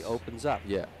immediately opens up.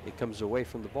 Yeah. It comes away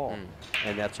from the ball,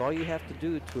 and that's all you have to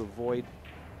do to avoid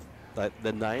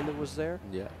the 9 that was there.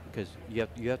 Yeah. Because you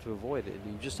have to avoid it,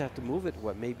 and you just have to move it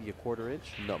maybe a quarter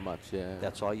inch. Not much. Yeah.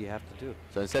 That's all you have to do.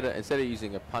 So instead of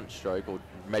using a punch stroke or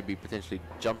maybe potentially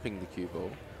jumping the cue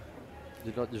ball,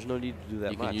 There's no need to do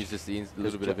that you much. can use just the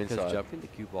little bit of inside. Because jumping the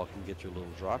cue ball can get your little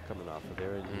draw coming off of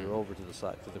there, and you're over to the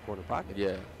side, to the corner pocket.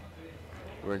 Yeah.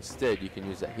 Where instead you can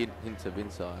use that hint of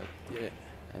inside. Yeah.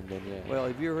 And then Well,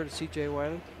 have you ever heard of C.J.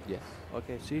 Wiley? Yes.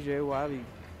 Okay, C.J. Wiley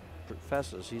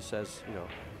professes. He says,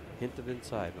 hint of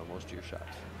inside on most of your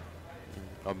shots.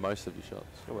 On most of your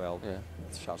shots. Well, Yeah.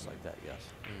 shots like that, yes,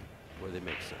 where they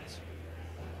make sense.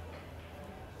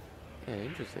 Yeah,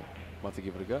 interesting. Might have to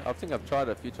give it a go. I think I've tried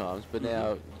it a few times, but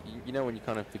now, you know when you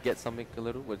kind of forget something a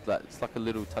little? It's like a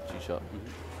little touchy shot.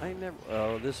 I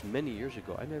never, this many years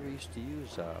ago, I never used to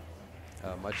use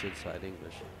much inside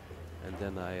English. And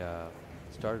then I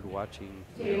started watching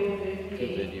a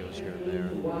few videos here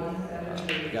and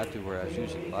there. Got to where I was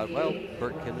using a lot. Well,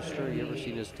 Bert Kinnister, you ever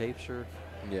seen his tapes, sir?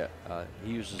 Yeah.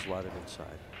 He uses a lot of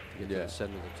inside to get to the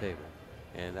center of the table.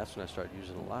 And that's when I started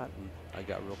using it a lot, and I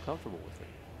got real comfortable with it.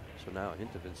 So now a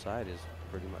hint of inside is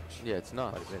pretty much. Yeah, it's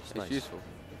nice. It's It's nice. useful.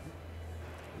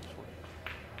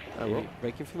 Well,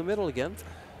 breaking from the middle again.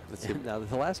 Let's see. Now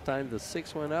the last time the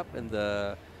 6 went up and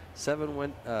the 7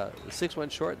 went, the 6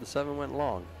 went short, and the 7 went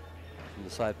long from the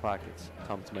side pockets.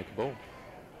 Time to make a ball.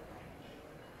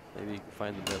 Maybe you can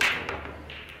find the middle.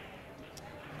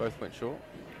 Both went short,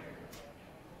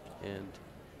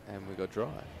 And we got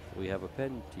dry. we have a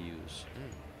pen to use.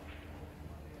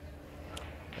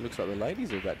 It looks like the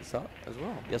ladies are about to start as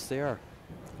well. Yes, they are.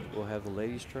 We'll have the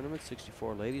ladies tournament.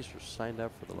 64 ladies are signed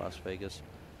up for the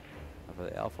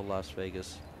Alfa Las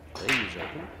Vegas Ladies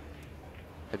Open.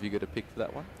 Have you got a pick for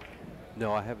that one?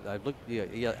 No, I haven't. I've looked.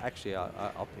 Yeah. Actually,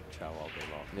 I'll pick Chow all day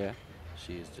long. Yeah.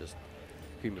 She is just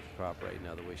cream of the crop right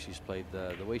now. The way she's played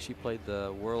the way she played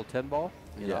the World 10 ball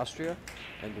in Austria,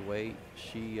 and the way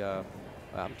she.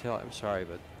 I'm sorry,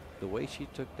 but the way she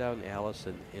took down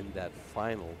Allison in that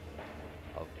final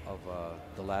of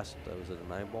the last was it a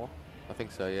 9 ball? I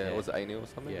think so. Yeah. Was it 8-0 or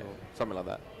something? Yeah. Or something like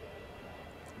that.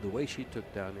 The way she took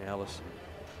down Allison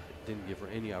didn't give her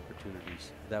any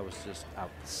opportunities. That was just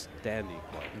outstanding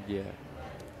play. Yeah.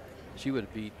 She would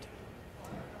have beat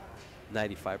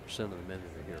 95% of the men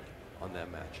that were here on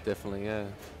that match. Definitely. Yeah.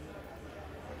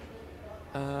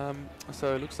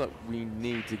 So it looks like we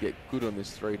need to get good on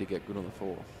this 3 to get good on the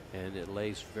 4. And it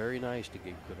lays very nice to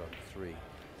get good on the 3.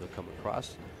 They'll come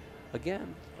across.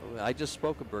 Again, I just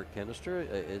spoke of Bert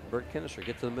Kenister. Bert Kenister,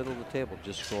 get to the middle of the table.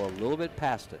 Just go a little bit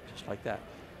past it, just like that.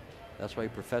 That's why he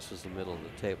professes the middle of the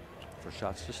table for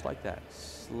shots just like that.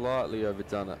 Slightly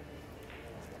overdone it.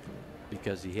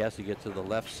 Because he has to get to the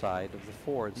left side of the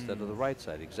 4 instead of the right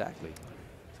side. Exactly.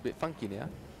 It's a bit funky now.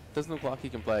 Doesn't look like he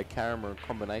can play a carom or a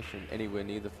combination anywhere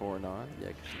near the 4 and 9. Yeah,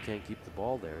 because you can't keep the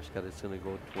ball there. It's going to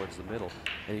go towards the middle.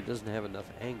 And he doesn't have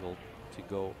enough angle to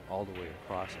go all the way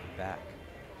across and back.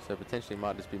 So potentially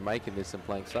might just be making this and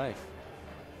playing safe.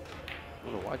 I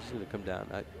don't know why he's going to come down.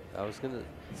 I was going to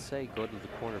say go to the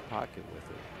corner pocket with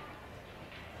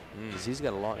it. Because he's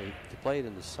got to play it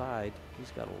in the side, he's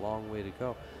got a long way to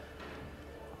go.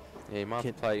 Yeah, he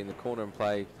might play in the corner and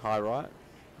play high right.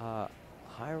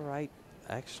 High right,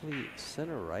 actually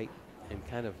center right, and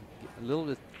kind of a little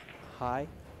bit high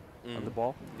on the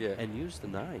ball. Yeah. And use the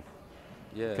 9.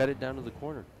 Yeah. Cut it down to the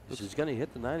corner. He's going to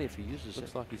hit the 9 if he uses it.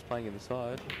 Looks like he's playing in the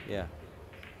side. Yeah.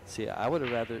 See, I would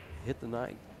have rather hit the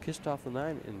 9, kissed off the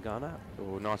 9, and gone out.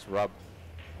 Oh, nice rub.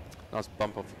 Nice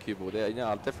bump off the cue ball there.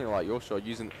 I definitely like your shot.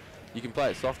 You can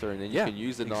play it softer, and then you can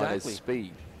use the 9 as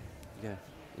speed. Yeah.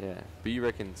 Yeah. But you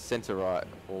reckon center right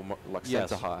or like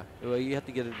center high? Well, you have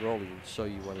to get it rolling, so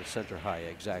you want to center high,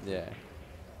 exactly. Yeah.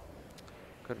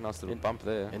 Got a nice little bump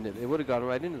there. And it would have gone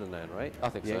right into the 9, right? I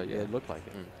think so, yeah. It looked like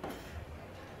it.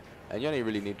 And you only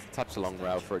really need to touch the long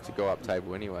rail for it to go up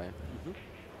table anyway.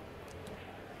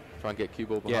 Try and get cue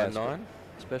ball behind 9.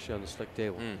 Especially on the slick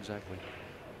table. Exactly.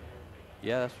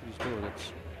 Yeah, that's what he's doing.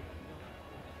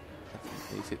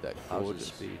 He's hit that How's gorgeous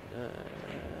his speed?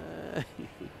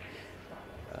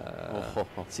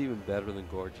 It's even better than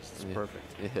gorgeous. It's perfect.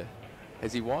 Yeah.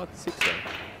 Has he wide 6 though?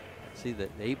 See, the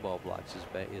 8-ball blocks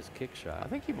his kick shot. I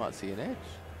think he might see an edge.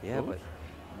 Yeah, but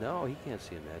no, he can't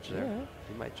see an edge there. Yeah.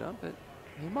 He might jump it.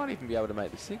 He might even be able to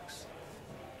make the 6.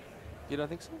 You don't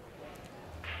think so?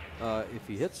 If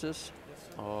he hits this,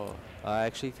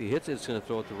 actually, if he hits it, it's going to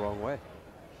throw it the wrong way.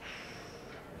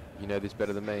 You know this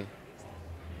better than me.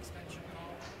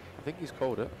 I think he's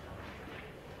called it.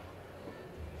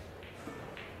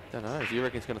 Don't know. Do you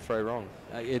reckon it's going to throw wrong?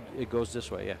 It goes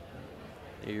this way, yeah.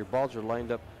 Your balls are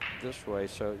lined up this way,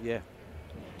 so yeah.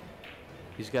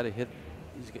 He's got to hit.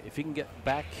 If he can get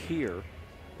back here,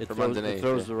 it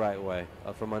throws the right way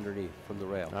from underneath, from the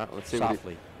rail. Let's see.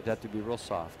 Softly. It'd have to be real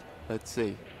soft. Let's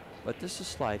see. But this is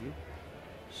sliding,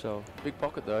 so big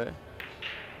pocket though.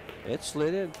 It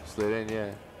slid in. Slid in,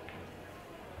 yeah.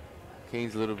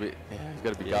 Keen's a little bit. Yeah, he's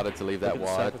got to be gutted to leave that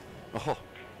wide. Oh,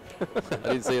 I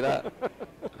didn't see that.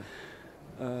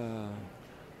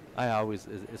 I always.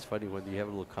 It's funny when you have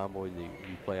a little combo and you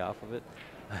play off of it.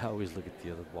 I always look at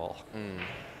the other ball.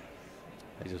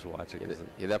 I just watch it.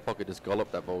 Yeah, that pocket just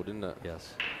golloped that ball, didn't it?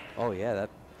 Yes. Oh yeah, that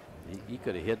he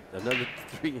could have hit another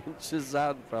 3 inches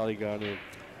out and probably gone in.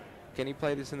 Can he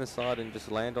play this in the side and just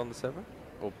land on the 7?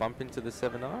 Or bump into the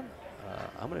 7-9?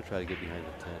 I'm going to try to get behind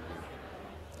the 10 here.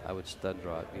 I would stun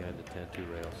draw it behind the 10, 2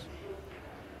 rails.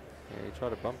 Yeah, you try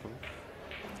to bump him.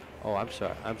 Oh, I'm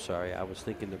sorry. I was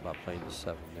thinking about playing the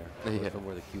 7 there. Yeah. From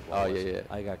where the cue ball was. Yeah.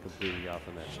 I got completely off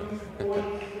on that shot.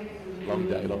 Long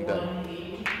day, long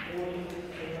day.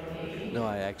 No,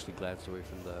 I actually glanced away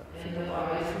from the ball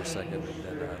for a second, and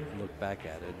then looked back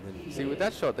at it. And then See, with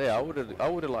that shot there, I would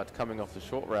have liked coming off the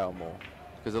short rail more,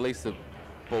 because at least the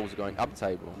ball was going up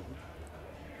table.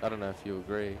 I don't know if you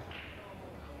agree.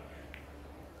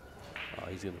 oh,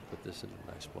 he's going to put this in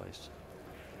a nice place.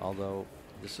 Although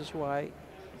this is why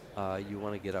you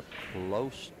want to get up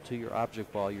close to your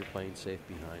object ball you're playing safe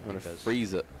behind. I'm going to because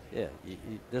freeze it. yeah,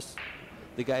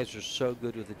 the guys are so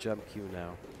good with the jump cue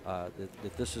now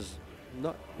that this is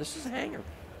a hanger.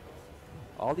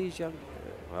 All these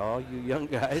all you young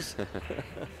guys,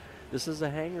 this is a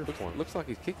hanger for him. Looks like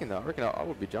he's kicking though. I reckon I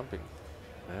would be jumping.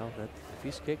 Well, if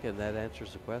he's kicking, that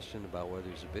answers the question about whether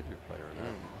he's a billiard player or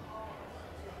not.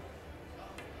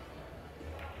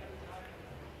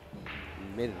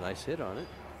 He made a nice hit on it.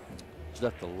 He's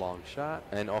left a long shot.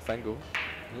 And off angle.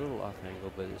 A little off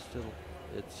angle, but it's still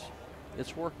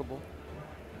it's workable.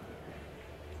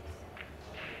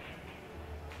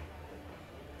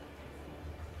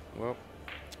 Well,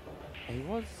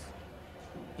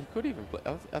 he could even play.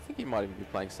 I think he might even be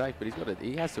playing safe, but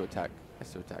he has to attack.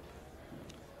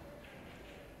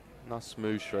 Nice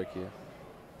smooth stroke here.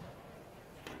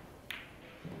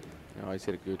 No, he's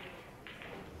hit it good.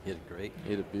 Hit it great.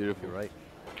 Hit it beautiful. You're right.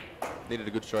 Needed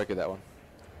a good stroke at that one.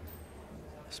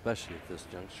 Especially at this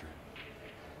juncture.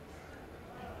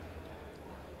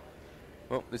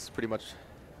 Well, this is pretty much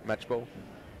match ball.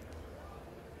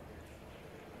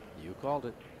 You called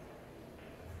it.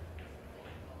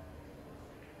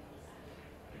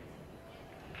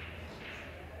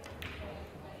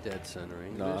 Dead center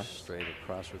English, Nice. straight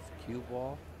across with the cue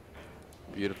ball.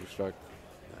 Beautiful stroke.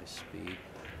 Nice speed.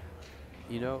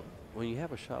 You know, when you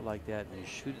have a shot like that and you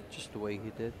shoot it just the way he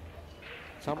did,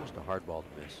 it's almost a hard ball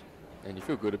to miss. And you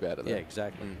feel good about it. Yeah, though.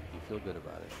 exactly. You feel good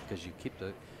about it because you keep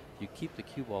the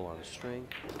cue ball on a string,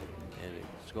 and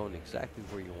it's going exactly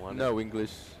where you want it. No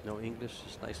English. No English,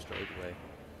 just nice straightaway.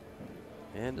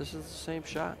 And this is the same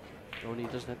shot, only he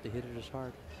doesn't have to hit it as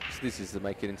hard. So this is to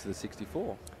make it into the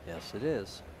 64. Yes, it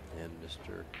is. And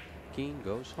Mr. Kien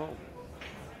goes home.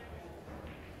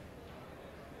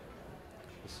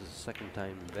 This is the second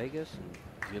time in Vegas, and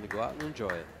he's going to go out and enjoy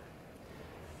it.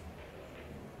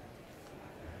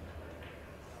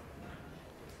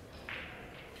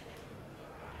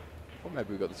 Or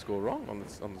maybe we got the score wrong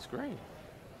on the screen.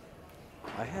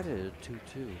 I had it at 2-2.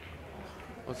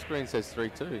 Well, the screen says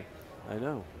 3-2. I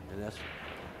know, and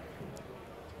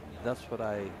that's what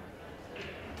I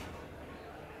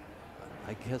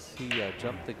guess he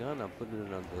jumped the gun on putting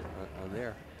it on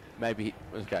there. Maybe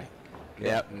okay.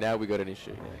 Yeah. Now we got an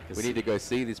issue. Yeah, we need to go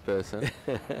see this person,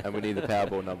 and we need the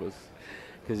Powerball numbers.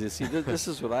 Because you see, this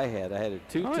is what I had. I had a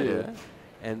 2-2, Oh, yeah.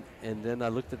 and then I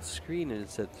looked at the screen and it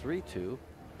said 3-2,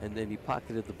 and then he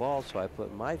pocketed the ball, so I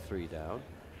put my 3 down,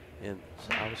 and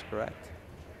so I was correct.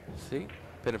 See,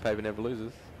 pen and paper never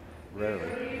loses.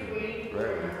 Rarely.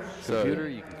 So- Computer,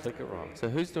 you can click it wrong. So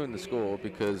who's doing the score?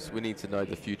 Because we need to know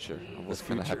the future of what's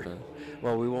going to future. happen.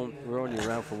 Well, we're only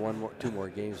around for 2 more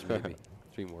games, maybe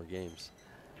 3 more games.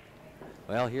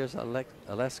 Well, here's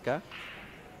Aleska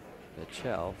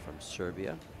Pecelj from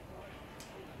Serbia.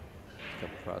 Come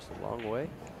across a long way.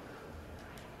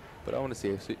 But I want to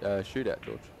see a shootout,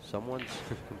 George. Someone's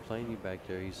complaining back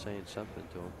there. He's saying something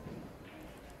to him.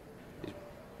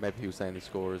 Maybe he was saying the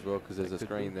score as well, because there's a Could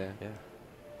screen be. there. Yeah.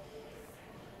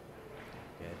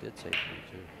 Yeah, I did say 3-2.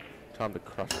 Time to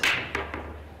crush it.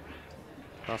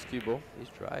 Nice cue ball. He's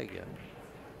dry again.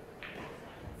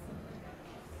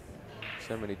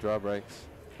 So many dry breaks.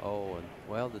 Oh, and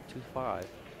well, the 2-5.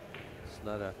 It's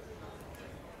not a.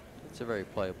 It's a very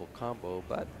playable combo,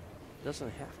 but doesn't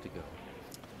have to go.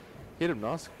 Hit him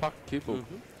nice. Puck cue ball.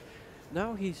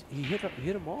 No, he hit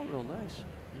them all real nice.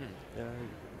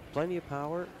 Plenty of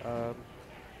power.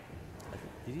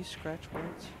 Did he scratch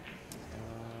once?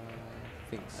 I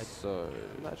think so.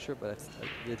 I'm not sure, but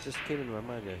it just came into my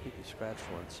mind. I think he scratched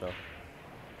once. So,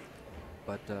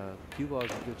 but cue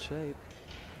ball's in good shape.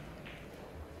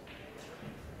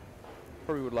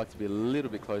 Probably would like to be a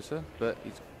little bit closer, but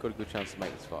he's got a good chance to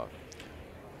make this 5.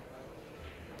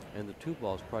 And the 2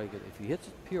 ball's probably good. If he hits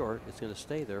it pure, it's going to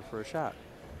stay there for a shot.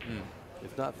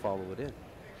 If not, follow it in.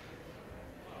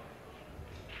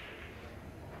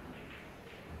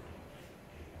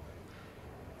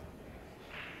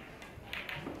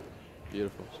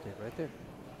 Beautiful. Stay right there.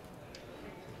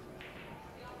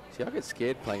 See, I get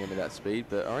scared playing him at that speed,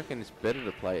 but I reckon it's better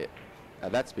to play it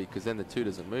at that speed, because then the 2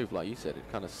 doesn't move, like you said. It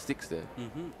kind of sticks there.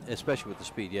 Especially with the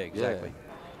speed. Yeah, exactly.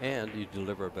 And you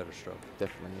deliver a better stroke.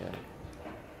 Definitely, yeah.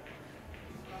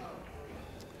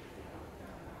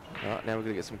 All right, now we're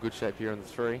going to get some good shape here on the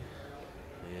 3.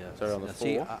 Yeah. Sorry, on the Now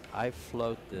see, 4. I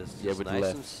float this Yeah, just with nice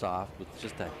left. and soft with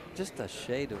just a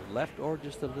shade of left or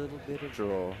just a little bit of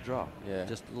Draw. Draw. Yeah.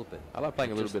 Just a little bit. I like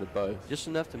playing a little Just- bit of both. Just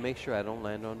enough to make sure I don't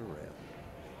land on the rail.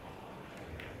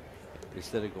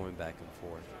 Instead of going back and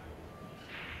forth.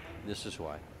 This is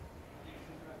why.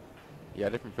 Yeah,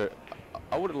 different.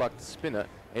 I would have liked to spin it,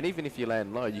 and even if you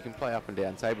land low, you can play up and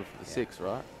down table for the 6,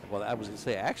 right? Well, I was going to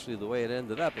say, actually, the way it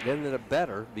ended up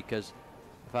better because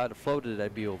if I had floated it,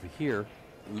 I'd be over here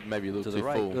Maybe a to little the too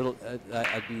right. full.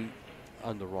 I'd be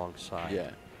on the wrong side.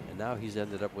 Yeah. And now he's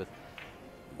ended up with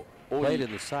Or played you-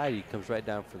 in the side. He comes right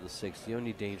down for the 6. The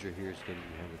only danger here is getting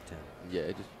behind the 10.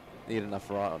 Yeah, just need enough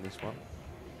right on this one.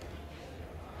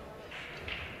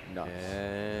 Nice.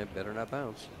 And better not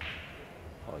bounce.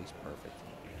 Oh, he's perfect.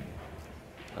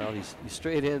 Well, he's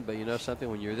straight in, but you know something?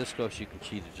 When you're this close, you can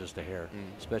cheat it just a hair.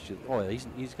 Especially,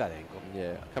 he's got angle.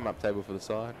 Yeah, come up table for the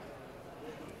side.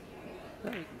 No,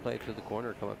 you can play it to the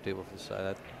corner, come up table for the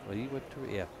side. Well, he went to,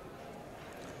 yeah.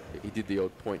 He did the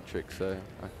old point trick, so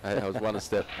I was one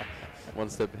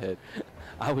step ahead.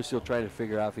 I was still trying to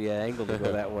figure out if he had angle to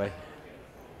go that way.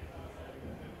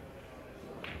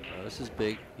 This is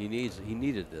big. He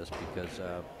needed this because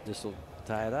this will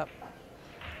tie it up.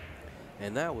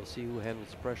 And now we'll see who handles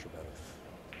the pressure better.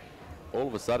 All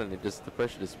of a sudden, the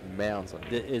pressure just mounts on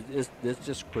you. It's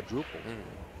just quadruple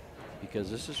because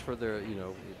this is for their, it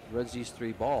runs these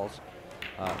 3 balls.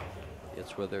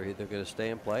 It's whether they're going to stay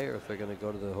and play or if they're going to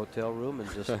go to the hotel room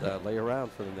and just lay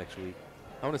around for the next week.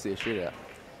 I want to see a shootout.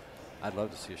 I'd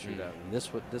love to see a shootout, and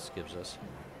what this gives us.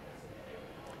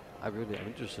 I'm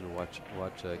interested in watch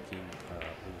Kien in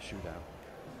the shootout.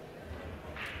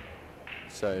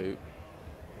 So,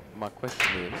 my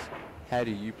question is, how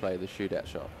do you play the shootout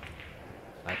shot?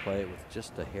 I play it with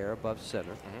just a hair above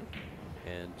center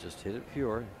and just hit it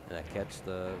pure, and I catch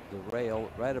the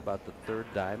rail right about the 3rd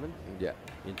diamond Yeah.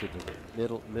 into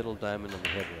the middle diamond on the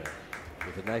head rail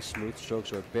with a nice smooth stroke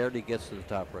so it barely gets to the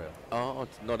top rail. Oh,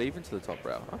 it's not even to the top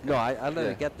rail. Okay. No, I let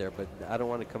Yeah. it get there, but I don't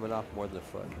want it coming off more than the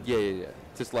foot. Yeah.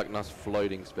 Just like nice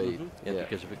floating speed. Yeah,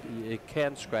 because if it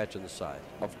can scratch on the side.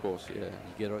 Of course, yeah.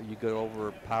 You could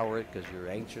overpower it because you're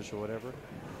anxious or whatever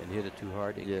and hit it too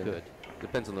hard. It could.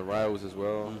 Depends on the rails as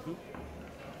well.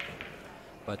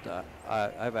 But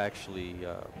I've actually,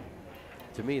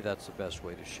 to me, that's the best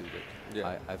way to shoot it.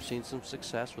 Yeah. I've seen some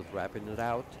success with wrapping it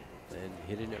out and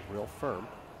hitting it real firm.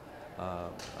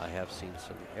 I have seen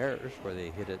some errors where they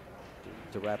hit it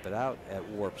to wrap it out at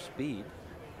warp speed.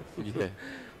 Yeah.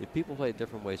 People play it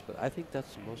different ways, but I think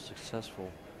that's the most successful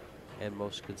and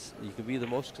you can be the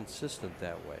most consistent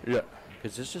that way. Yeah.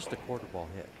 Because it's just a quarter ball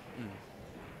hit.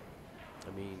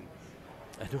 I mean,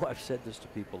 I know I've said this to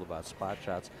people about spot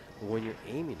shots, but when you're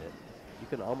aiming it, you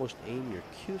can almost aim your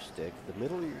cue stick, the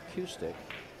middle of your cue stick,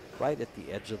 right at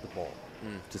the edge of the ball.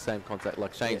 It's the same contact,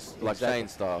 like Shane's, Yeah, exactly. Shane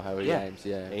style, how he aims.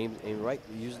 Yeah. Aim right.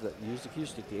 Use the cue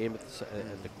stick to aim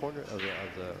at the corner of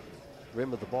the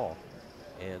rim of the ball,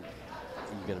 and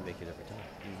you're going to make it every time,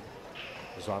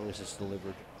 as long as it's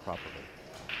delivered properly.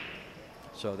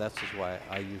 So that's just why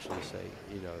I usually say,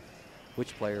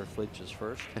 which player flinches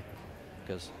first,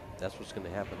 because that's what's going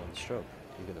to happen on the stroke.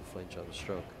 You're going to flinch on the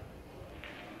stroke,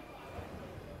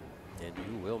 and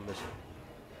you will miss it.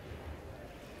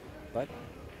 But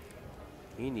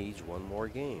he needs one more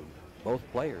game. Both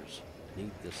players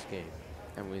need this game.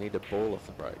 And we need a ball off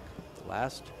the break.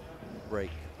 Last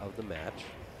break of the match.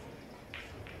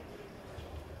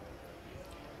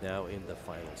 Now in the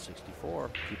final 64,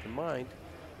 keep in mind,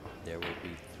 there will be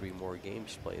 3 more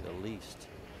games played at least.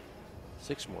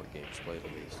 6 more games played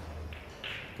at least.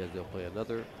 Because they'll play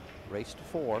another race to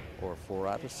 4, or 4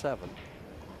 out of 7.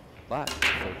 But if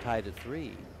they're tied at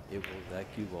 3, that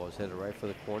cue ball is headed right for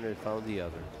the corner and found the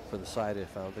other. For the side, it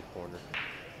found the corner.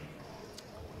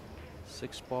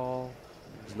 6 ball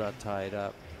is not tied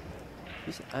up.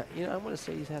 I want to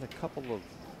say he's had a couple of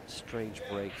strange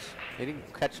breaks. He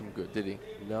didn't catch him good, did he?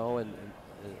 No, and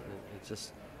it's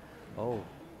just, look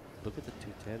at the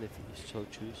 210 if he so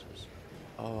chooses.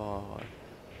 Oh,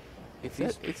 it's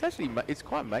actually it's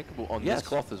quite makeable on Yes, this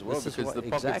cloth as well, this is because what- the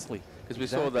pockets, exactly, because we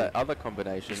saw that other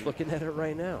combination. Just looking at it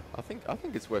right now. I think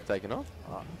it's worth taking off.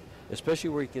 Especially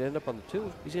where he can end up on the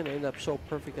 2. He's going to end up so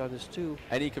perfect on his 2.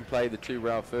 And he can play the 2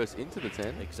 rail first into the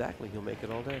 10. Exactly, he'll make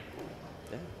it all day.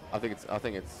 Yeah. I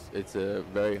think it's a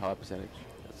very high percentage.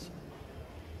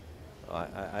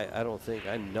 I don't think,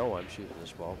 I know I'm shooting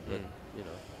this ball, but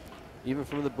even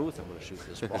from the booth I'm going to shoot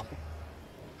this ball.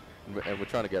 And we're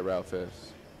trying to get rail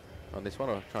first on this one,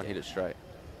 or try and hit it straight.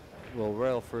 Well,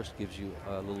 rail first gives you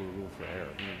a little room for error.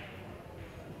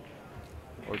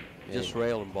 Or just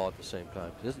rail and ball at the same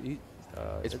time.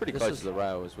 It's pretty close to the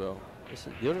rail as well.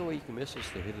 The only way you can miss is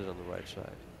to hit it on the right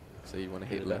side. So you want to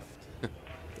hit left?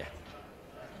 Yeah.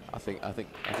 I think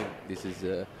this is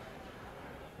a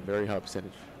very high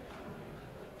percentage.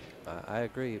 I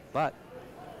agree, but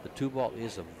the 2-ball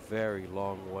is a very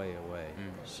long way away,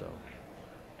 so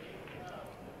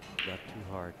not too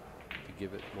hard. If you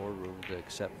give it more room to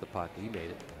accept the pocket, he made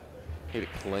it. Hit it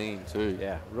clean too.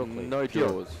 Yeah, real clean. No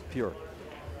pures. Pure.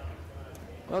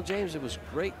 Well, James, it was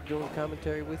great doing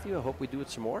commentary with you. I hope we do it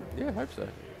some more. Yeah, I hope so.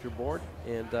 If you're bored,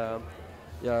 and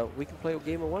yeah, we can play a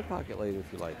game of one pocket later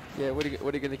if you like. Yeah, what are you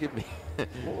going to give me?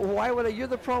 Why would I? You're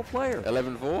the pro player.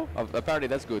 11-4? Apparently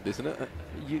that's good, isn't it?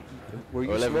 Were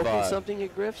you Or 11-5. smoking something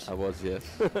at Griff's? I was, yes.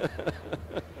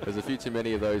 There's a few too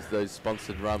many of those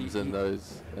sponsored rums and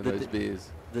those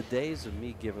beers. The days of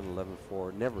me giving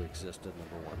 11-4 never existed.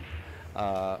 Number one.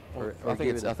 I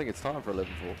think it's time for 11-4.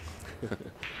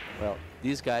 Well,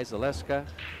 these guys, Aleska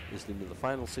is into the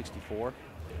final 64.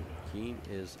 Kien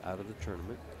is out of the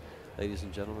tournament. Ladies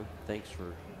and gentlemen, thanks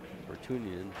for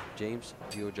tuning in. James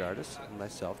Giojardis and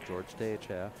myself, George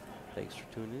Deacha. Thanks for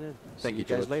tuning in. Thank See you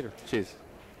guys George. later. Cheers.